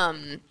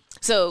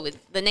 So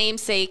the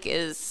namesake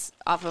is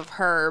off of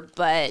her,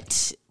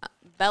 but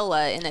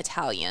Bella in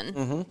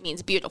Italian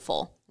means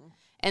beautiful.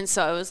 And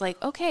so I was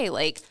like, okay,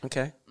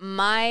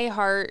 my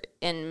heart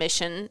and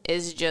mission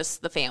is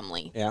just the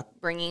family. Yeah.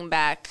 Bringing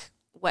back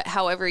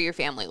however your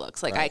family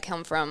looks. Like I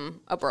come from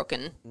a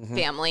broken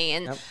family.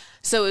 And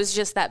so it was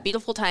just that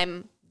beautiful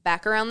time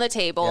back around the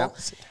table.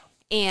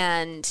 Yeah.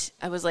 And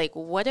I was like,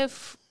 what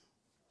if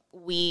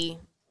we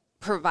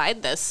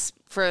provide this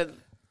for...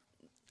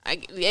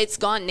 it's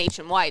gone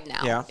nationwide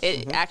now. Yeah.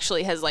 It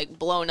actually has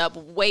blown up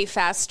way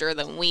faster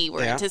than we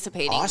were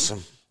anticipating.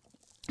 Awesome.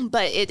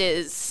 But it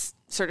is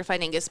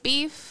certified Angus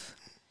beef,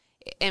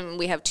 and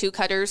we have 2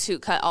 cutters who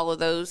cut all of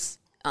those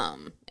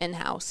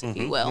in-house, if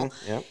you will.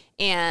 Yep.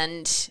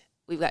 And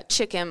we've got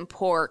chicken,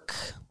 pork,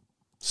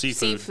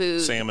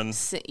 seafood salmon,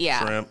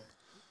 shrimp.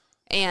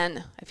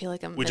 And I feel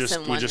like I'm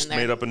missing one. We just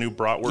made up a new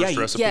bratwurst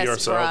recipe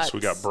ourselves. Brats.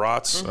 We got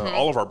brats.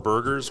 All of our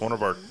burgers. One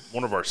of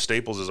our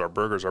staples is our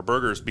burgers. Our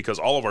burgers, because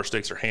all of our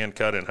steaks are hand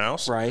cut in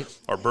house. Right.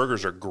 Our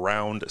burgers are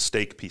ground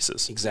steak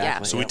pieces.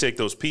 Exactly. So we take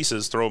those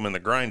pieces, throw them in the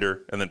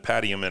grinder, and then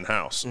patty them in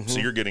house. So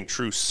you're getting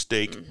true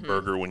steak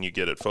burger when you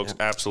get it. Folks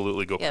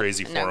absolutely go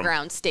crazy for them. Our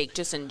ground steak,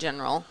 just in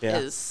general,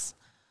 is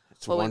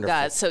what wonderful. we've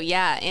got. So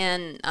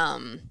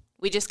and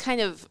we just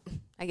kind of,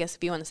 I guess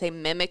if you want to say,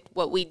 mimic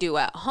what we do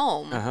at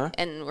home.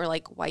 And we're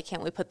like, why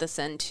can't we put this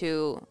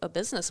into a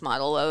business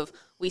model of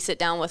we sit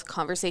down with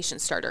conversation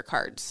starter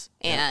cards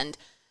and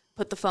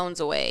put the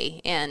phones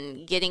away,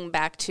 and getting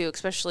back to,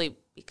 especially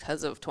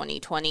because of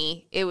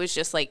 2020, it was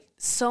just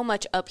so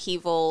much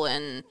upheaval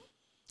and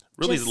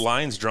really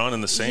lines drawn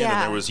in the sand.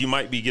 And you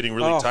might be getting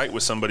really tight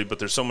with somebody, but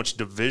there's so much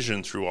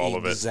division through all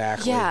of it.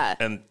 Exactly. Yeah.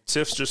 And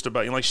Tiff's just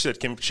about, like she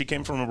said, she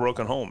came from a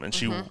broken home, and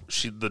she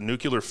the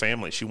nuclear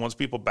family. She wants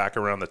people back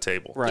around the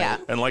table. Right. Yeah.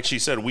 And like she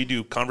said, we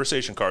do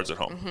conversation cards at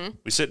home.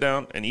 We sit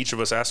down, and each of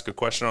us ask a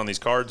question on these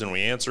cards, and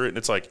we answer it. And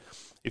it's like,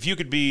 if you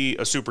could be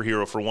a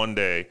superhero for one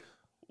day,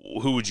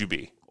 who would you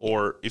be?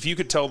 Or if you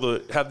could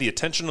have the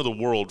attention of the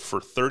world for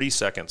 30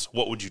 seconds,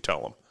 what would you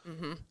tell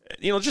them?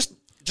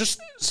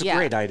 It's a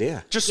great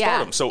idea. Just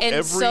start them.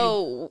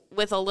 So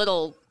with a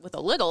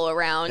little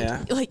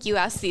around, you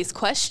ask these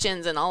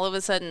questions, and all of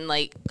a sudden,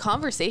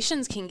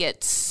 conversations can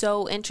get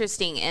so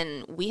interesting,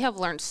 and we have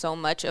learned so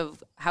much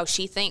of how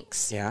she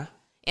thinks. Yeah.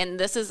 And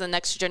this is the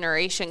next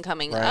generation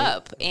coming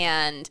up,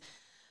 and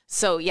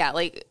so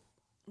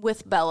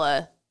with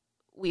Bella,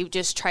 we've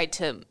just tried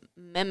to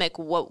mimic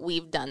what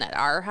we've done at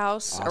our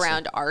house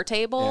around our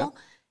table,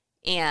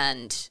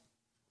 and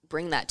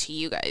bring that to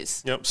you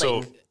guys. Yep.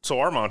 So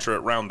our mantra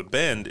at Round the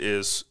Bend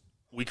is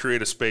we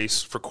create a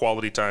space for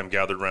quality time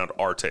gathered around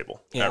our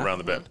table at Round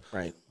the Bend.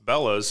 Right.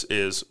 Bella's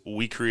is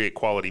we create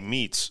quality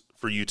meats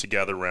for you to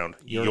gather around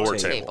your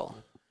table.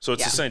 So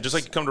it's the same. Just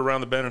like you come to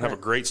Round the Bend and have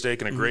a great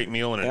steak and a great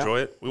meal and enjoy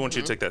it, we want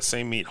you to take that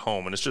same meat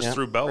home. And it's just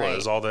through Bella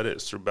is all that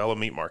is, through Bella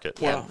Meat Market.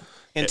 Yeah.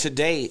 And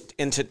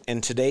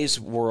in today's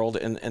world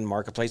and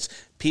marketplace,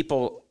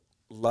 people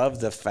love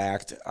the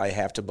fact, I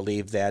have to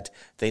believe, that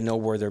they know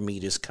where their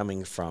meat is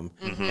coming from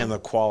and the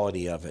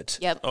quality of it.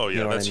 Yep. Oh,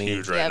 yeah, that's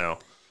huge right now.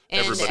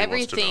 And everybody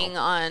everything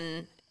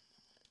on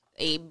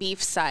a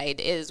beef side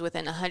is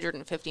within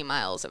 150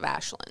 miles of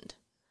Ashland.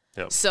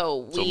 Yep.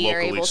 So we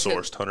are able to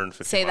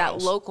 150 say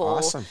miles. that local.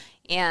 Awesome.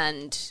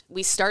 And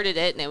we started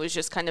it, and it was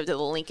just kind of to the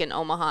Lincoln,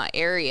 Omaha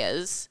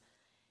areas.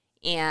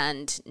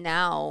 And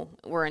now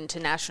we're into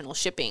national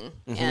shipping.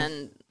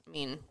 And I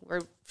mean,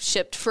 we're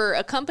shipped for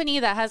a company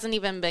that hasn't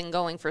even been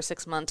going for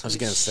 6 months.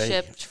 We've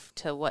shipped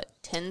to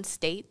 10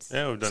 states?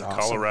 Yeah, we've done That's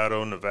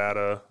Colorado,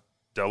 Nevada,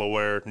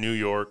 Delaware, New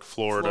York,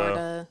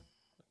 Florida,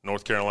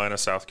 North Carolina,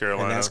 South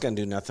Carolina. And that's going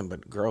to do nothing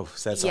but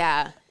growth. That's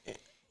Yeah.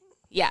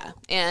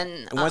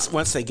 And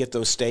once they get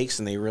those steaks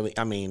and they really,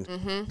 I mean,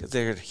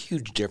 there's a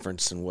huge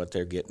difference in what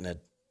they're getting at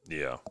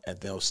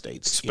those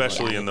states.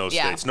 Especially in those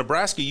states.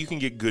 Nebraska, you can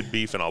get good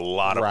beef in a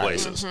lot of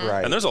places.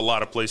 Right. And there's a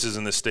lot of places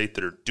in this state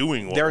that are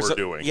doing what we're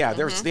doing. Yeah,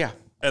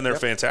 And they're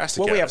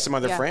fantastic. Well, we have some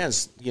other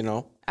friends,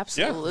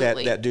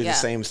 absolutely that do the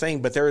same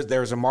thing, but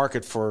there's a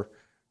market for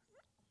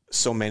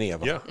so many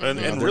of them. Yeah,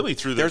 and really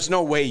there's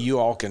no way you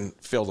all can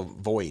fill the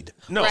void.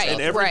 No, and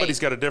everybody's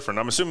got a different.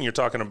 I'm assuming you're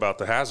talking about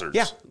the Hazards.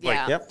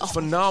 Yeah.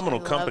 Phenomenal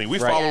company. We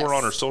follow her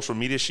on her social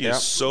media. She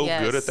is so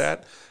good at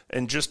that.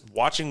 And just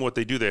watching what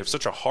they do, they have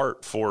such a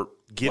heart for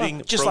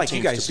getting just like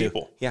you guys to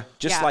people. Yeah,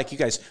 like you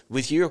guys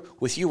with your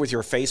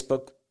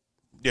Facebook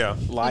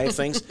live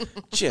things.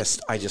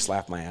 I just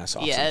laugh my ass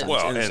off sometimes.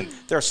 Well, and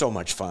they're so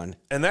much fun.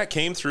 And that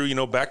came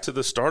through, back to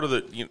the start of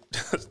the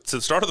to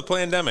the start of the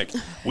pandemic.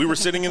 We were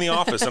sitting in the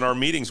office in our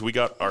meetings. We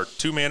got our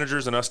 2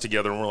 managers and us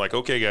together, and we're like,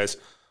 okay, guys,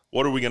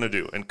 what are we going to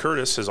do? And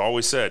Curtis has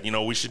always said,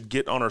 we should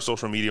get on our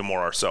social media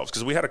more ourselves,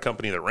 because we had a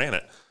company that ran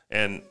it.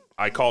 And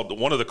I called,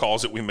 one of the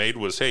calls that we made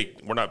was, hey,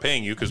 we're not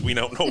paying you because we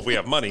don't know if we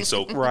have money,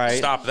 so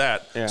stop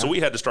that. Yeah. So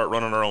we had to start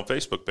running our own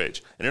Facebook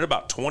page. And in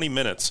about 20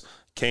 minutes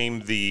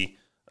came the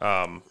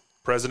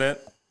president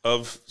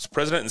and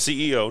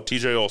CEO,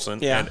 TJ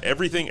Olson, and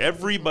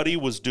everybody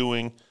was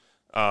doing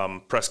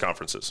press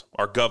conferences.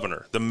 Our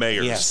governor, the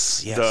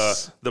mayors,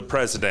 the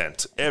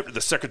president,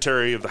 the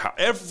secretary of the House,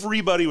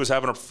 everybody was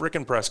having a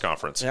freaking press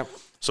conference. Yep.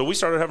 So we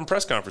started having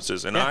press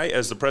conferences, and I,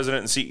 as the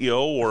president and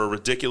CEO, wore a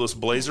ridiculous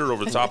blazer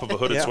over the top of a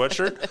hooded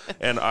sweatshirt,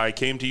 and I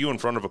came to you in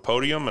front of a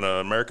podium and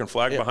an American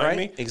flag behind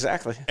me.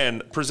 Exactly.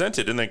 And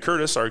presented. And then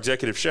Curtis, our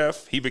executive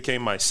chef, he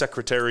became my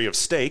secretary of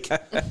steak,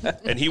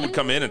 and he would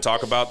come in and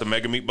talk about the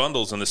mega meat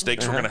bundles and the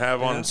steaks we're going to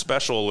have on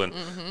special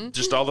and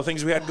just all the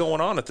things we had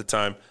going on at the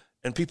time.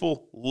 And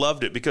people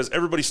loved it because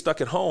everybody's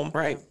stuck at home,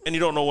 and you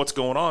don't know what's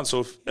going on.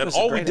 So,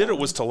 all we did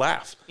was to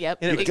laugh. Yep,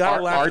 and you got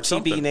to laugh at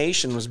something. RTB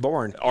Nation was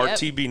born.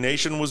 RTB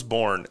Nation was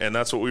born, and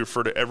that's what we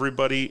refer to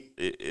everybody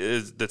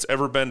that's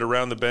ever been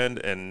around the bend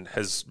and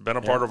has been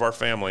a part of our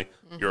family.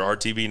 You're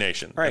RTB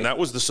Nation, and that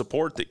was the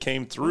support that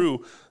came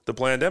through the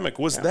pandemic.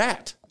 Was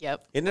that?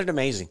 Yep. Isn't it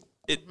amazing?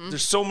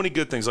 There's so many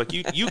good things. Like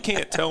you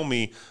can't tell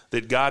me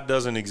that God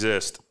doesn't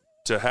exist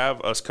to have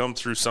us come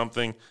through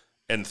something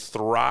and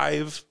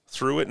thrive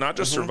through it, not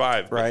just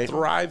survive, but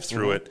thrive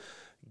through it,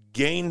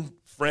 gain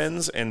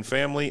friends and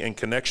family and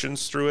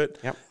connections through it,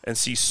 and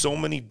see so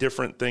many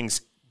different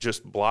things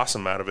just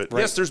blossom out of it.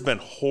 Yes, there's been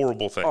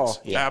horrible things.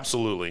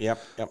 Absolutely.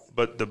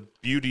 But the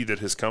beauty that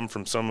has come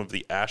from some of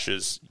the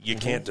ashes, you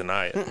can't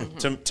deny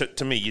it.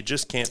 To me, you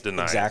just can't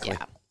deny it.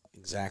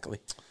 Exactly.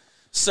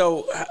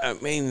 So, I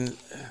mean,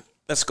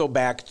 let's go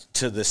back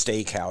to the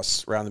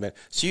steakhouse around the bend.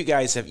 So you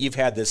guys you've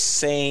had the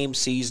same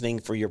seasoning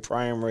for your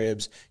prime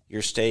ribs,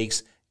 your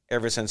steaks,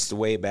 ever since the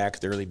way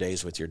back the early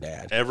days with your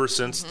dad. Ever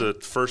since the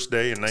first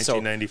day in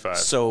 1995.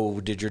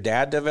 So did your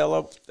dad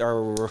develop,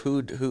 or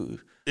who?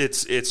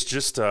 It's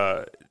just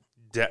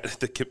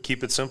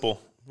keep it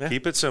simple. Yeah.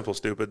 Keep it simple,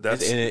 stupid.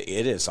 It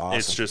is awesome.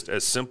 It's just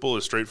as simple,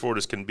 as straightforward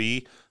as can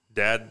be.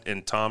 Dad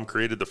and Tom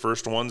created the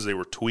first ones. They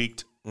were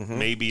tweaked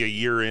maybe a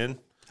year in.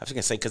 I was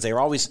going to say, because they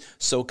were always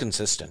so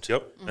consistent.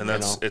 Yep, and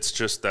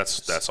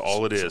that's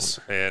all it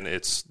is, and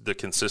it's the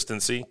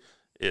consistency.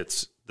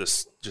 It's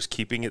this just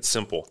keeping it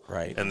simple,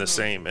 and the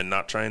same, and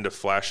not trying to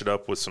flash it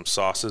up with some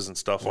sauces and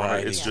stuff on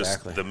it. It's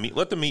just the meat.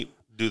 Let the meat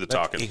do the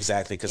talking.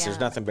 Exactly, because there's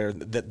nothing better.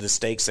 The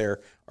steaks there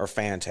are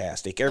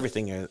fantastic.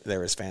 Everything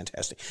there is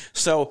fantastic.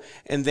 So,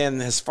 and then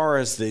as far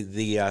as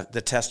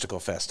the testicle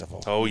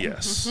festival. Oh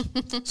yes.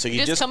 So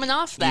you just coming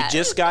off that. You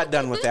just got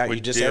done with that.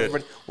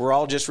 We're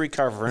all just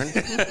recovering.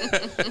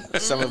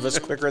 Some of us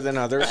quicker than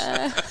others.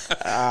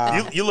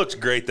 You looked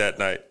great that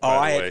night.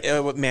 By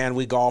the way. Man,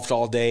 we golfed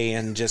all day,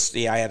 and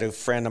I had a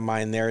friend of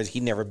mine there.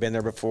 He'd never been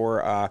there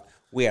before.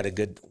 We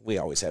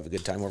always have a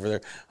good time over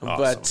there.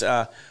 Awesome.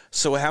 But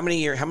so how many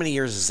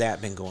years has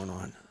that been going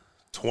on?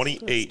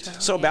 28.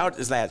 So about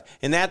is that,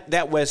 and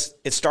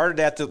it started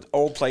at the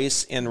old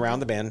place in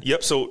Round the Bend.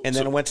 Yep. And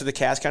then it went to the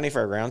Cass County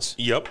Fairgrounds.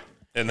 Yep.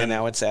 And then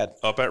now it's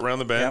up at Round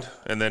the Bend,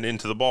 and then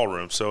into the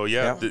ballroom. So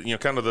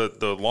kind of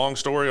the long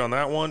story on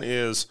that one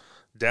is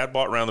Dad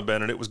bought Round the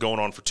Bend, and it was going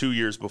on for 2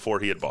 years before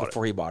he had bought it.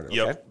 Before he bought it.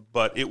 Yep. Okay.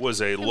 But it was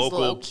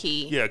low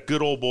key. Yeah,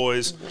 good old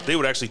boys. They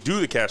would actually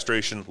do the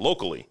castration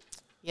locally.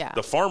 Yeah.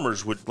 The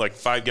farmers would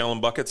 5-gallon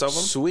buckets of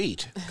them.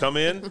 Sweet. Come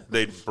in,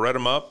 they'd bread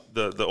them up.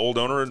 The old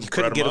owner and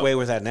couldn't get away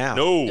with that now.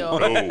 No.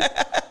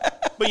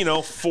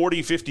 But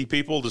 40, 50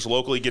 people just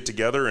locally get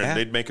together and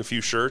they'd make a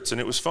few shirts,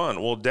 and it was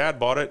fun. Well, Dad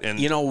bought it, and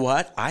you know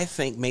what? I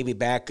think maybe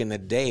back in the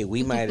day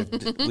we might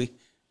have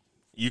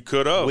You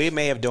could have. We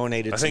may have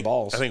donated some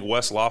balls. I think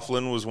Wes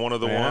Laughlin was one of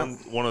the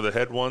one of the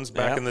head ones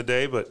back in the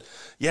day. But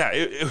yeah,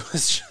 it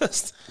was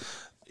just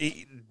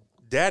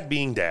Dad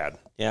being Dad.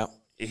 Yeah.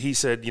 He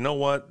said, you know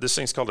what? This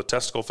thing's called a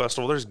testicle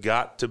festival. There's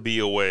got to be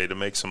a way to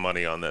make some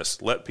money on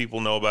this. Let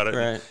people know about it.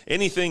 Right.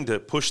 Anything to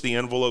push the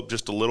envelope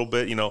just a little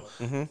bit,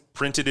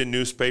 print it in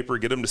newspaper,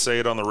 get them to say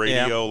it on the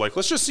radio. Like,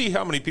 let's just see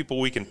how many people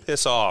we can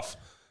piss off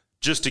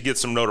just to get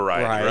some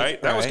notoriety,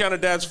 right? That was kind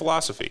of Dad's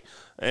philosophy.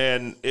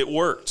 And it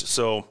worked.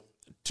 So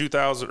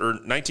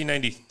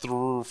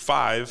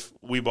 1995,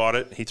 we bought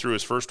it. He threw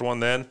his first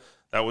one then.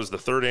 That was the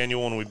third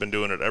annual, and we've been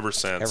doing it ever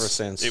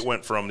since. It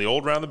went from the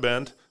old Round the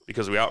Bend,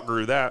 because we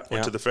outgrew that,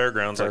 went to the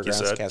fairgrounds, like you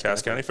said,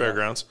 Cass County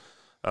Fairgrounds.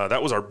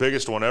 That was our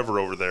biggest one ever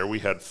over there. We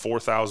had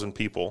 4,000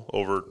 people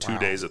over 2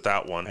 days at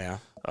that one. Yeah.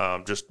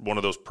 Just one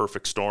of those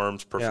perfect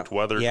storms, perfect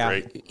weather,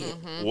 great,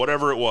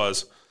 whatever it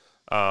was.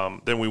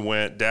 Then we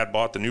went, Dad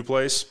bought the new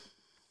place,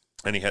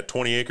 and he had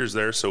 20 acres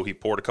there, so he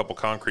poured a couple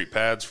concrete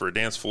pads for a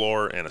dance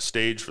floor and a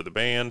stage for the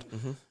band.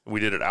 We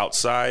did it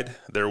outside.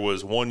 There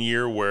was 1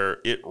 year where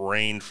it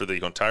rained for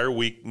the entire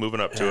week moving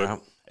up to it,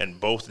 and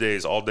both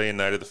days, all day and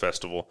night of the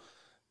festival,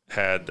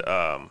 had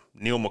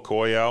Neil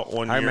McCoy out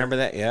one year. I remember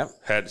that,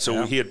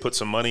 He had put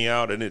some money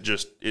out, and it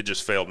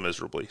just failed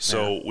miserably.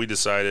 So we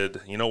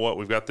decided, you know what,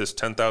 we've got this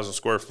 10,000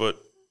 square foot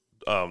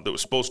that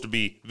was supposed to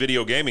be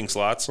video gaming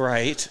slots.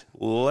 Right.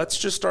 Let's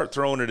just start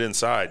throwing it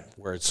inside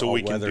where it's so all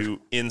we weather. can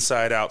do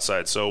inside,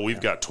 outside. So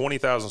we've got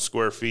 20,000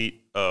 square feet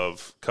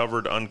of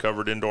covered,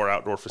 uncovered indoor,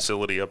 outdoor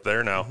facility up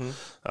there now.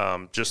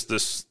 Just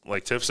this,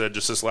 like Tiff said,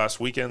 just this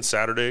last weekend,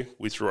 Saturday,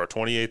 we threw our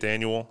 28th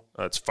annual.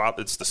 It's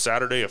the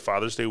Saturday of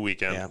Father's Day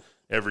weekend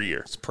every year.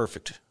 It's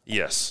perfect.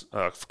 Yes.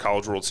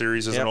 College World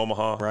Series is in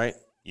Omaha. Right.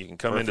 You can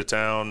come into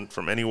town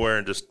from anywhere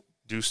and just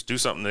do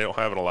something they don't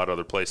have in a lot of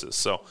other places.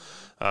 So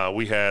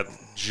we had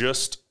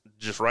just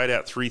right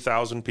at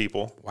 3,000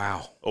 people.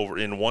 Wow. Over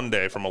in one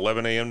day from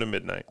 11 a.m. to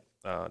midnight.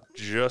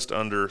 Just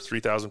under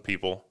 3,000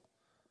 people.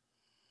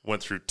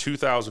 Went through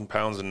 2,000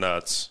 pounds of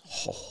nuts.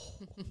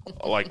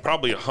 Like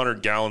probably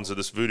 100 gallons of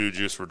this voodoo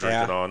juice we're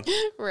drinking on.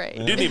 Right.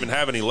 Didn't even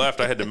have any left.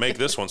 I had to make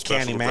this one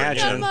special. Can't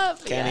imagine.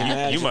 Can't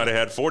imagine. You might have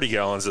had 40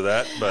 gallons of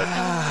that, but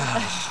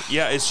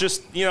yeah, it's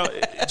just,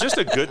 just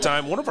a good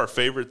time. One of our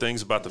favorite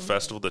things about the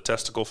festival, the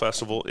Testicle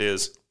Festival,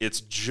 is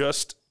it's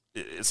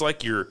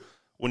like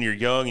when you're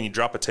young and you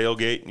drop a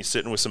tailgate and you're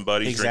sitting with some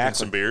buddies drinking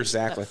some beers.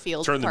 Exactly.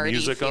 Turn the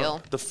music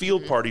on. The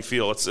field party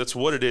feel. It's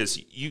what it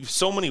is.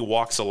 So many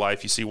walks of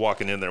life you see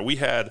walking in there. We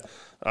had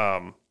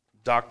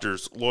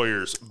doctors,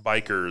 lawyers,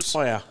 bikers,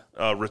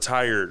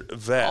 retired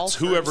vets,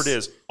 whoever it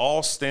is,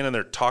 all standing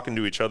there talking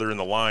to each other in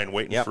the line,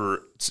 waiting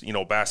for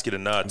a basket of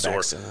nuts,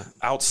 or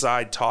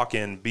outside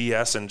talking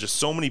BS, and just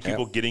so many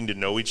people getting to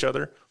know each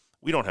other.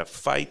 We don't have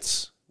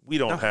fights. We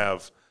don't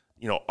have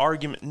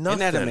argument.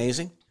 Nothing. Isn't that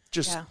amazing?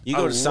 You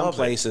go to some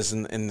places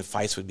and the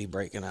fights would be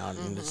breaking out.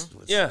 And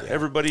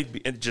everybody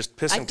just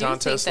pissing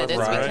contests. I do think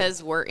that it's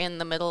because we're in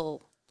the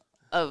middle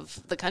of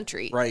the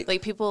country. Right.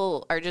 Like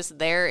people are just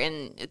there,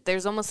 and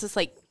there's almost this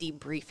like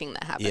debriefing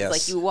that happens. Yes.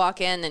 Like you walk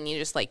in and you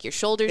just like your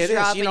shoulders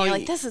drop and you're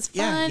like, this is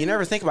fun. Yeah, you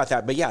never think about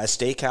that. But yeah, a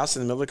steakhouse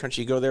in the middle of the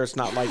country, you go there, it's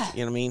not like,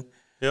 you know what I mean?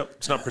 Yep.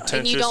 It's not pretentious.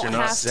 And you don't You're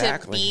not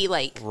have to be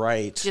like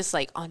just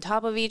like on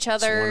top of each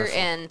other,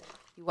 and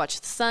you watch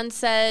the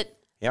sunset.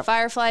 Yep.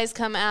 Fireflies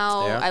come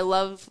out. Yep. I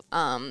love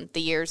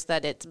the years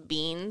that it's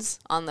beans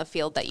on the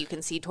field that you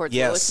can see towards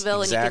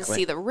Louisville, and you can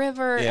see the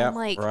river. Yep. And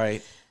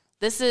like,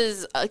 this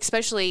is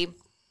especially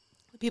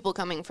people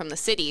coming from the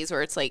cities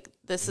where it's like,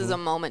 this is a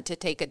moment to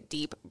take a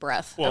deep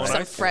breath of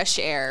some fresh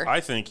air.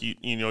 I think you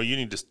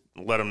need to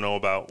let them know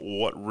about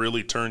what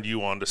really turned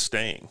you on to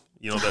staying.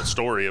 That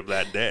story of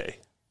that day.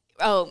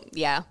 Oh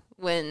yeah,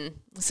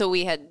 so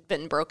we had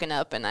been broken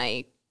up, and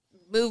I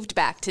moved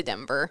back to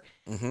Denver,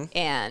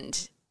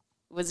 and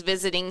was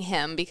visiting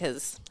him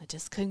because I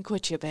just couldn't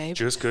quit you, babe.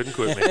 Just couldn't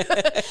quit me.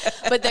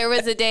 But there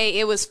was a day,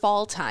 it was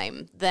fall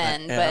time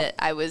then, but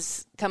I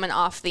was coming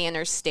off the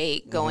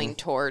interstate going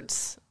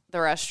towards the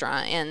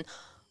restaurant, and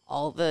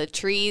all the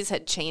trees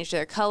had changed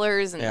their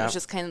colors, and it was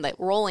just kind of like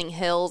rolling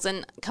hills.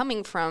 And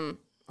coming from,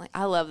 like,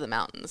 I love the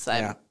mountains.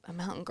 I'm a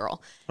mountain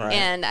girl. Right.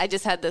 And I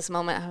just had this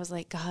moment. I was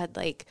like, God,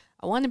 like,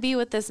 I want to be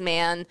with this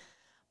man,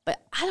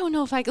 but I don't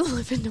know if I can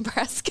live in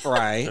Nebraska.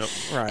 Right.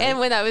 Right. And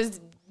when I was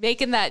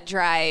making that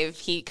drive,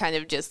 he kind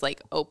of just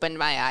like opened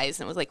my eyes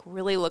and was like,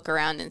 really look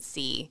around and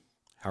see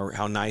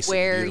how nice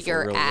where and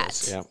you're really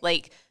at. Yeah.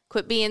 Like,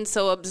 quit being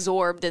so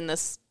absorbed in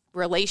this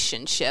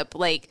relationship.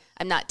 Like,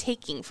 I'm not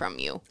taking from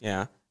you.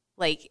 Yeah.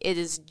 Like, it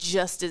is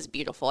just as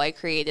beautiful. I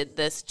created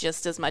this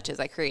just as much as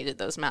I created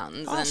those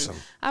mountains. Awesome.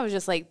 And I was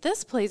just like,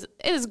 this place,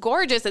 it is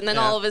gorgeous. And then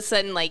all of a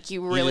sudden, like,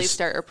 you really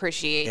start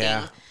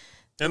appreciating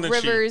and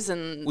rivers.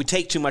 We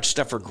take too much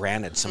stuff for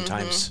granted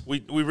sometimes. We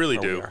really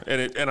do.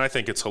 And I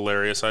think it's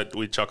hilarious.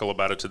 We chuckle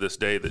about it to this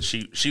day that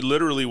she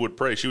literally would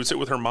pray. She would sit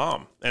with her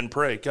mom and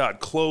pray,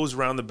 God, close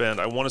around the bend.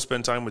 I want to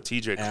spend time with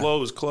TJ. Yeah.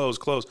 Close.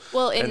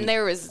 Well, and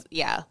there was,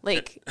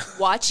 like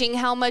watching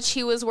how much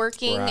he was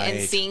working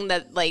and seeing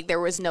that like there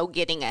was no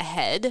getting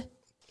ahead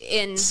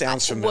in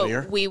sounds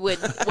familiar.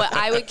 What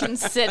I would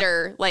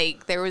consider,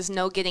 like, there was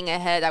no getting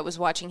ahead. I was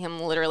watching him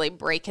literally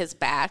break his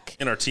back.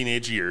 In our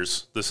teenage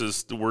years,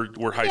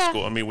 we're high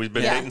school. I mean, we've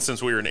been dating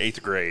since we were in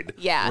 8th grade.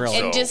 Yeah. Really?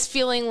 And just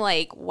feeling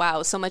like,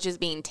 wow, so much is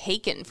being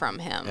taken from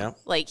him. Yeah.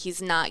 Like,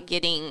 he's not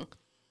getting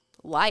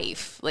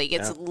life. Like,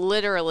 it's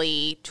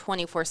literally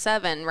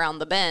 24/7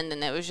 round the bend.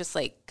 And it was just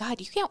like, God,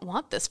 you can't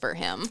want this for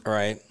him.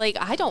 Right. Like,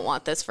 I don't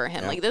want this for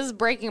him. Like, this is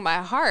breaking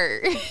my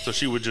heart. So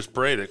she would just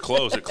pray to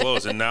close.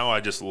 And now I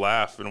just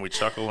laugh and we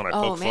chuckle and I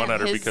poke fun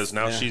at her because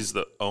now she's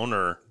the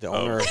owner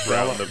of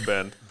Round the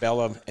Bend.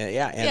 Bella,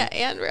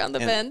 and Round the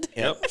Bend.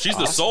 Yep. She's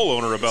the sole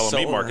owner of Bella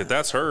Meat Market.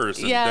 That's hers.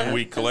 And then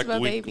we collect,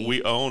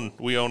 we own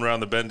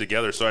Round the Bend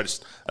together. So I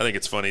think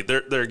it's funny.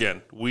 There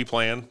again, we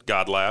plan,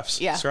 God laughs.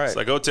 Yeah. That's right. It's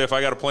like, oh, Tiff,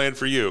 I got a plan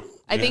for you.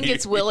 I think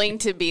it's willing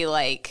to be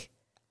like,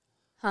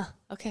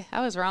 okay,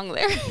 I was wrong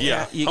there.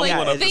 Yeah.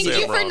 Thank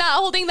you for not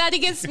holding that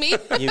against me.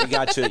 you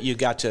got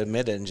to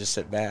admit it and just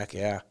sit back.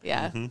 Yeah.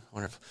 Yeah. Mm-hmm.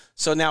 Wonderful.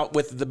 So now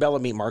with the Bella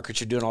Meat Market,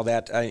 you're doing all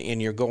that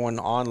and you're going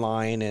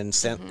online and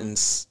selling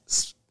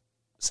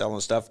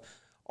stuff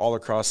all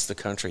across the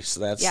country. So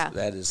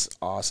that is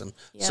awesome.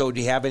 Yep. So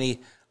do you have any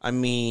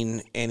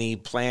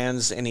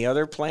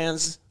other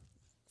plans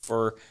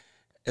for,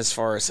 as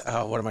far as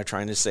what am I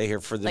trying to say here,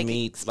 for the like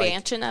meat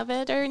expansion of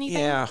it or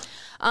anything? Yeah.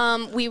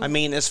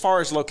 As far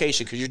as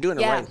location, because you're doing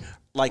it right,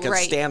 like a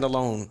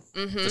standalone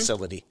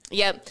facility.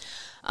 Yep.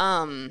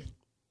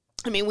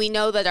 We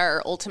know that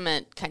our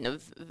ultimate kind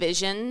of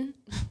vision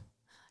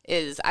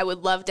is I would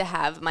love to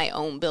have my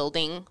own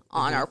building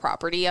on our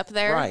property up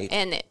there. Right.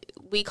 And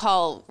we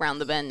call Round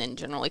the Bend in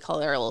general, we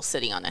call it our little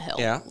city on a hill.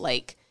 Yeah.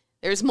 Like,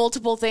 there's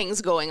multiple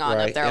things going on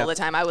up there all the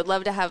time. I would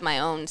love to have my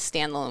own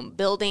standalone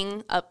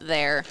building up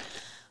there.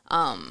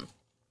 And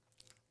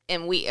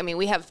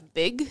we have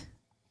big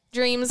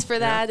dreams for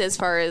that as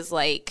far as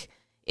like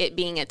it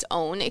being its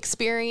own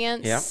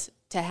experience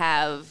to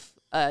have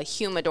a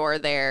humidor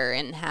there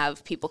and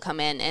have people come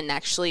in and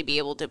actually be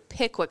able to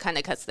pick what kind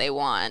of cuts they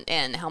want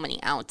and how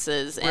many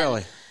ounces. And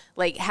Really?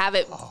 like have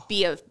it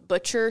be a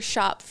butcher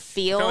shop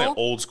feel. Kind of like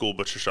old school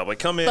butcher shop. Like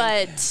come in,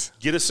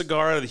 get a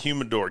cigar out of the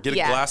humidor, get a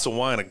glass of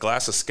wine, a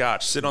glass of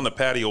scotch, sit on the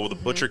patio while the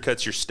butcher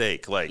cuts your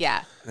steak. Like,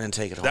 and then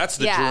take it home. That's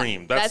the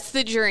dream. That's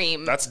the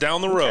dream. That's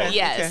down the road. Okay.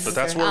 Yes. But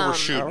that's where we're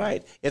shooting. All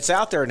right. It's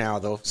out there now,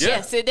 though. Yeah.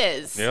 Yes, it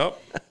is.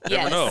 Yep.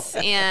 Never know.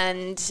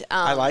 And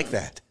I like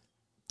that.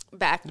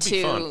 Back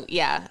to,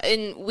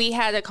 and we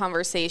had a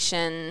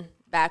conversation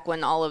back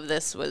when all of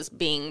this was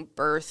being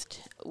birthed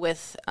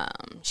with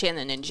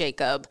Shannon and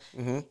Jacob.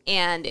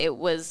 And it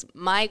was,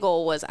 my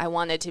goal was I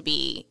wanted to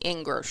be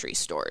in grocery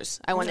stores.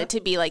 I wanted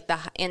to be like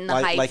in the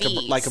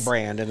Hy-Vees. Like a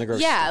brand in the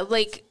grocery store. Yeah,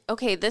 like,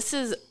 okay, this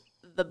is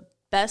the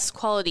best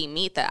quality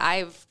meat that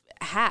I've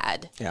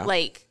had. Yeah.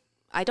 Like,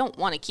 I don't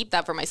want to keep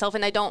that for myself,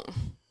 and I don't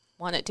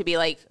want it to be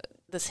like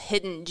this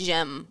hidden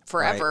gem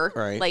forever.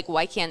 Right. Like,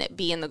 why can't it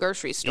be in the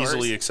grocery stores?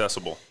 Easily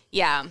accessible.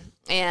 Yeah.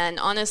 And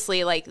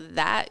honestly, like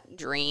that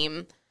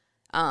dream,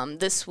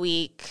 this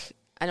week,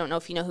 I don't know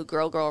if you know who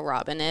Girl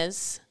Robin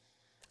is,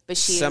 but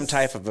she's some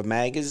type of a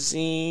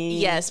magazine.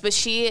 Yes, but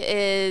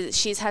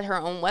she's had her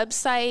own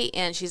website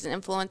and she's an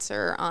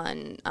influencer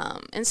on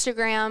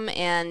Instagram,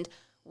 and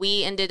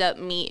we ended up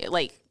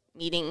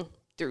meeting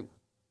through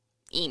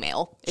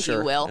email, if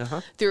you will,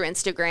 through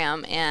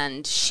Instagram,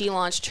 and she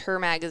launched her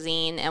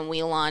magazine and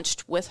we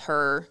launched with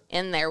her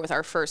in there with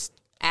our first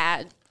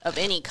ad of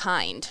any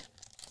kind.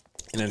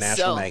 In a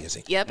national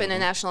magazine. Yep, in a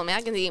national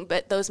magazine,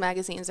 but those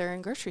magazines are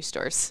in grocery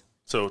stores.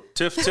 So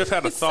Tiff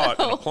had a thought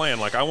and a plan,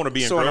 like I want to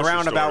be in grocery stores. So in a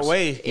roundabout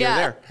way, you're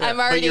there. I'm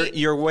already. But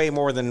you're way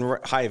more than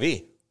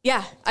Hy-Vee.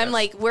 Yeah, I'm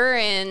like, we're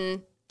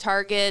in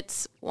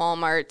Targets,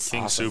 Walmarts,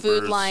 King Soopers,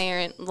 Food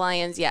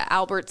Lions,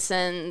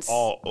 Albertsons.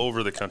 All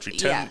over the country.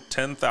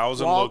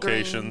 10,000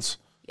 locations,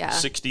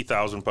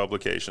 60,000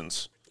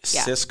 publications.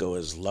 Cisco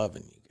is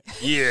loving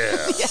you.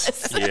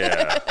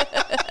 Yeah.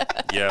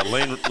 Yeah.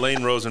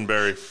 Lane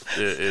Rosenberry,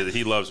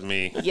 he loves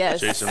me. Yes.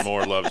 Jason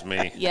Moore loves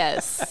me.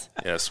 Yes.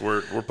 Yes,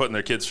 we're putting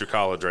their kids through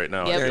college right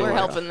now. Yep, we're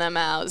helping them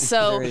out.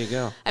 So there you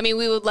go. We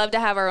would love to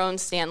have our own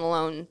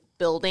standalone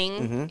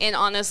building. And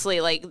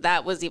honestly, like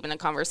that was even a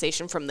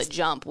conversation from the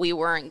jump. We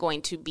weren't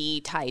going to be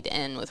tied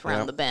in with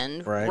Round the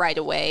Bend right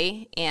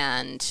away.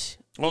 And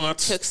we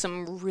took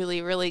some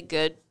really, really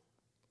good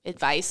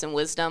advice and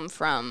wisdom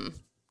from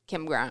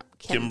Kim Brown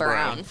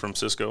from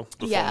Cisco,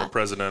 the former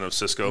president of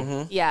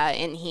Cisco. Yeah,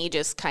 and he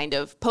just kind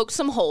of poked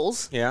some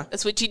holes. Yeah.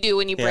 That's what you do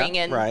when you bring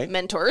in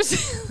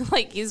mentors.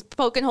 Like he's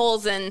poking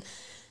holes in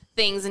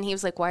things, and he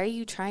was like, why are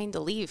you trying to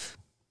leave?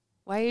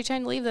 Why are you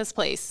trying to leave this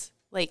place?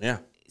 Like,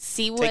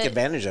 take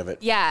advantage of it.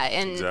 Yeah,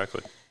 and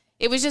exactly.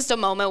 It was just a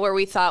moment where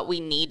we thought we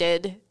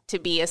needed to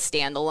be a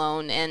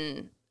standalone,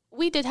 and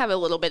we did have a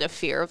little bit of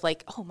fear of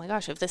like, oh my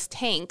gosh, if this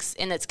tanks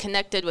and it's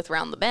connected with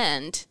Round the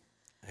Bend,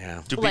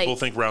 Yeah. Do people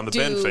think Round the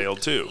Bend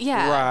failed too?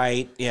 Yeah.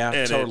 Right. Yeah.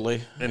 And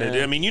totally.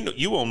 I mean,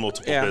 you own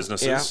multiple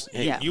businesses.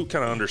 Yeah. You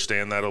kind of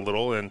understand that a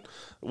little. And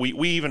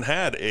we even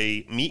had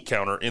a meat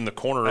counter in the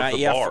corner of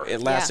the bar.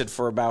 It lasted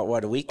for about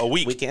what, a week? A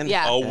week. Weekend?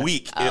 Yeah. A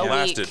week it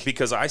lasted week.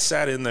 because I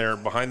sat in there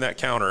behind that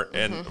counter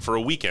and for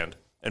a weekend.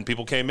 And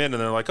people came in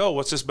and they're like, "Oh,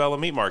 what's this Bella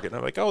Meat Market?" And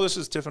I'm like, "Oh, this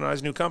is Tiff and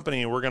I's new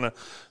company, and we're gonna,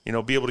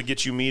 be able to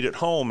get you meat at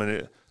home."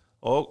 And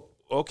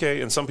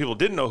okay. And some people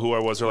didn't know who I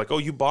was. They're like, "Oh,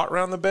 you bought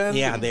Round the Bend?"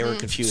 Yeah, they were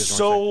confused.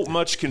 So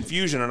much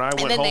confusion, and I went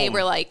home. And then they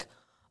were like,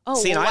 "Oh,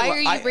 See, why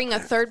are you bringing a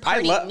third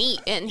party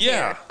meat in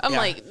here?" I'm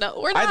like, "No,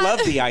 we're not." I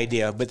love the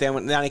idea, but then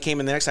when I came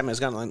in the next time, I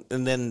was gone,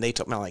 and then they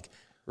told me like,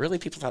 "Really,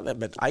 people thought that?"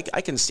 But I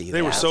can see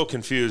they were so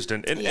confused,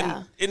 and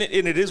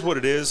it is what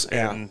it is,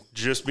 and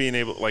just being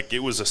able, like, it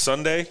was a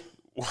Sunday.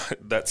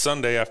 That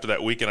Sunday after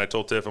that weekend, I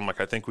told Tiff, I'm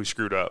like, I think we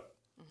screwed up.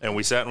 And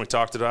we sat and we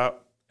talked it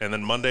out. And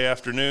then Monday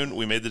afternoon,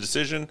 we made the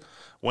decision,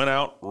 went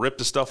out, ripped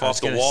the stuff off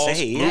the walls,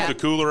 moved the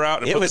cooler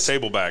out, and put the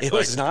table back. It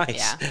was nice.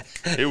 Yeah.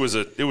 It was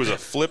a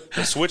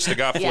switch that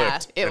got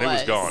flipped, and it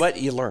was gone. But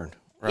you learned,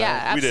 right?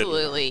 Yeah,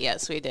 absolutely.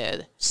 Yes, we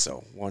did.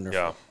 So wonderful.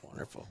 Yeah.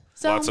 Wonderful.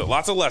 So,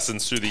 lots of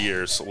lessons through the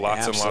years.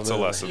 Lots and lots of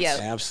lessons. Yeah.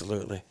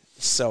 Absolutely.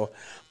 So,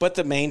 but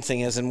the main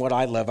thing is, and what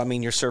I love, I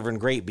mean, you're serving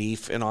great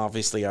beef and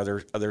obviously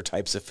other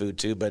types of food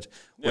too. But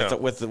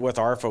with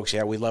our folks,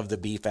 we love the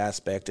beef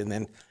aspect, and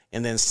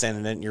then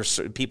sending it. Your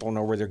people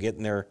know where they're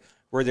getting their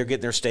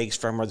steaks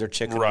from, or their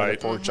chicken, or their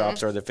pork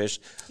chops, or their fish.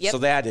 Yep. So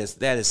that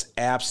is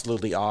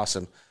absolutely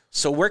awesome.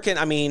 So where can,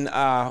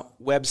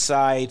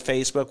 website,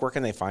 Facebook, where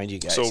can they find you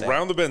guys? So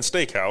Round the Bend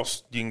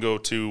Steakhouse, you can go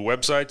to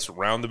websites,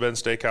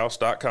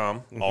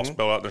 roundthebendsteakhouse.com. All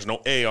spell out. There's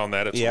no A on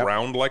that. It's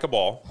round like a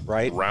ball.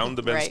 Right.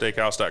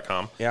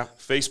 Roundthebendsteakhouse.com. Yeah.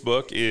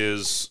 Facebook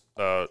is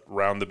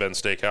Round the Bend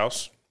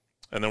Steakhouse.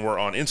 And then we're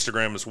on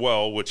Instagram as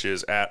well, which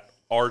is at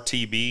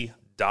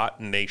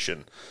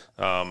rtb.nation.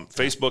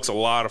 Facebook's a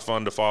lot of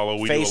fun to follow.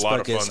 We do a lot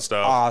of fun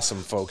stuff.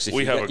 Awesome, folks.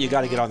 You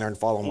got to get on there and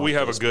follow them. We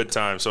have a good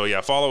time.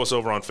 So follow us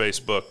over on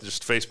Facebook.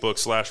 Just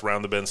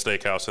Facebook/Round the Bend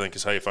Steakhouse, I think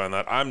is how you find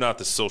that. I'm not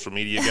the social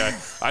media guy.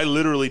 I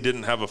literally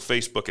didn't have a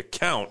Facebook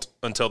account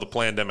until the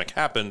pandemic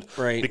happened,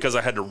 because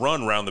I had to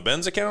run Round the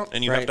Bend's account,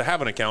 and you have to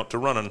have an account to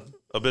run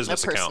a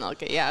business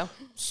account. Yeah.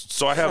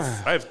 So I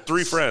have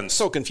 3 friends.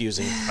 So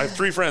confusing. I have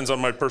 3 friends on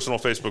my personal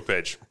Facebook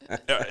page.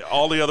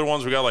 All the other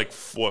ones, we got like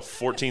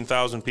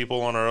 14,000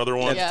 people on our other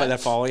one. That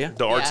follow you?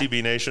 The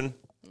RTB Nation.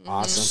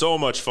 Awesome. So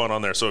much fun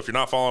on there. So if you're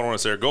not following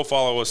us there, go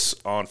follow us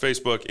on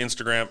Facebook,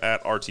 Instagram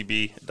at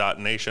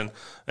rtb.nation,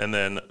 and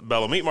then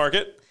Bella Meat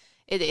Market.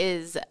 It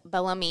is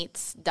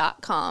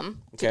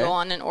bellameats.com to go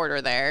on and order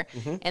there.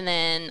 And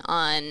then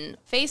on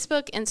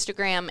Facebook,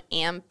 Instagram,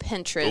 and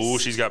Pinterest. Oh,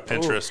 she's got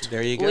Pinterest.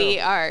 There you go. We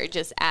are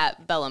just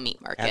at Bella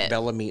Meat Market. At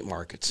Bella Meat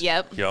Markets.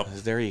 Yep.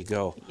 There you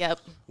go.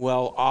 Yep.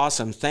 Well,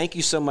 awesome. Thank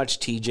you so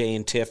much, TJ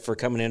and Tiff, for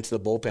coming into the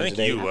bullpen today.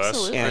 Thank you, Les.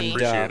 Absolutely. I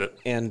appreciate it.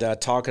 And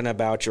talking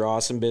about your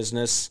awesome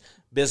businesses,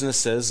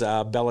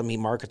 Bella Meat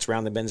Markets,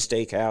 Round the Bend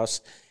Steakhouse,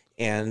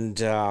 and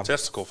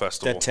Testicle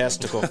Festival. The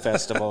Testicle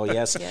Festival,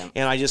 yes. Yeah.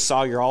 And I just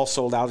saw you're all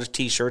sold out of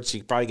T-shirts.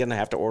 You're probably going to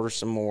have to order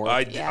some more.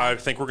 I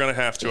think we're going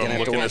to have to. You're I'm gonna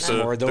have looking to at order some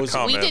more. the Those-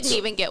 comments. We didn't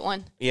even get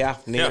one. Yeah,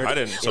 I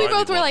didn't. So We I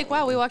both need were one. like,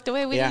 wow, we walked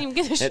away. We didn't even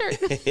get a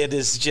shirt. It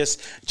is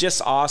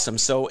just awesome.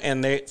 So,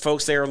 and they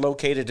are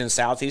located in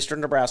southeastern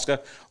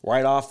Nebraska,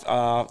 right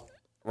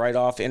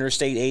off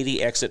Interstate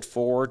 80, exit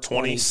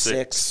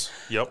 426.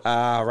 Yep.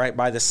 Right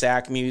by the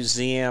SAC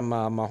Museum,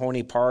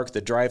 Mahoney Park,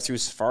 the drive-through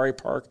Safari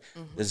Park,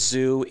 the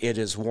zoo. It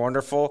is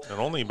wonderful. And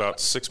only about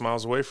 6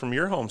 miles away from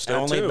your homestead,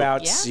 Only too.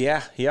 about,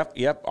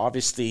 yep.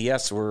 Obviously,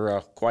 yes, we're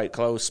quite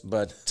close,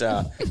 but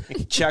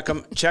check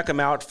them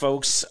out,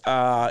 folks,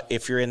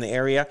 if you're in the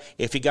area.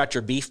 If you got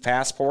your beef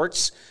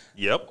passports,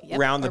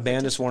 Round the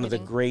Bend is one of the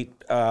great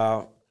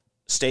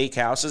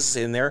steakhouses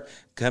in there.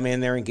 Come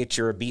in there and get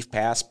your beef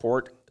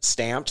passport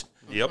stamped.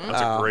 Yep,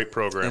 that's a great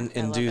program.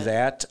 And do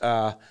that.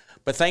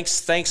 But thanks,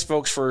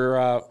 folks,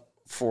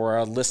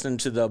 for listening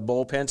to the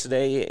bullpen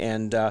today,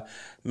 and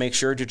make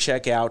sure to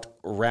check out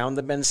Round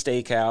the Bend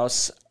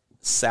Steakhouse,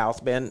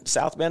 South Bend,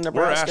 Nebraska.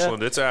 We're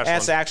Ashland. It's Ashland.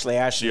 That's actually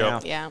Ashland now.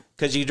 Yeah.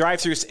 Because you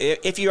drive through.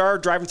 If you are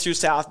driving through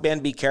South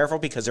Bend, be careful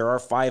because there are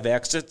 5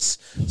 exits.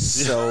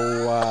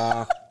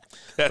 So.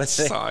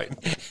 That's fine.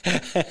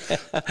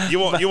 You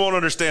won't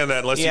understand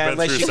that unless you've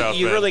been through South Bend.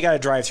 You really got to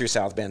drive through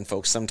South Bend,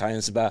 folks,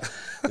 sometimes, about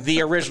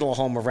the original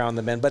home of Round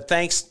the Bend. But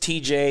thanks,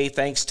 TJ.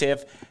 Thanks,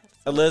 Tiff.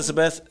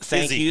 Elizabeth,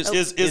 thank you.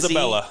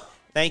 Isabella.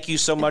 Thank you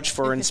so much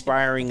for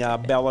inspiring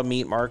Bella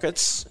Meat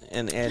Markets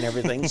and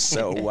everything.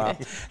 So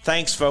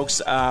thanks,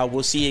 folks.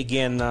 We'll see you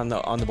again on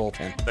the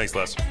bullpen. Thanks,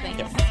 Les.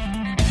 Thanks.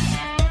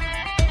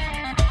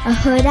 A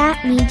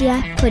Huda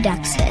Media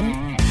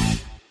Production.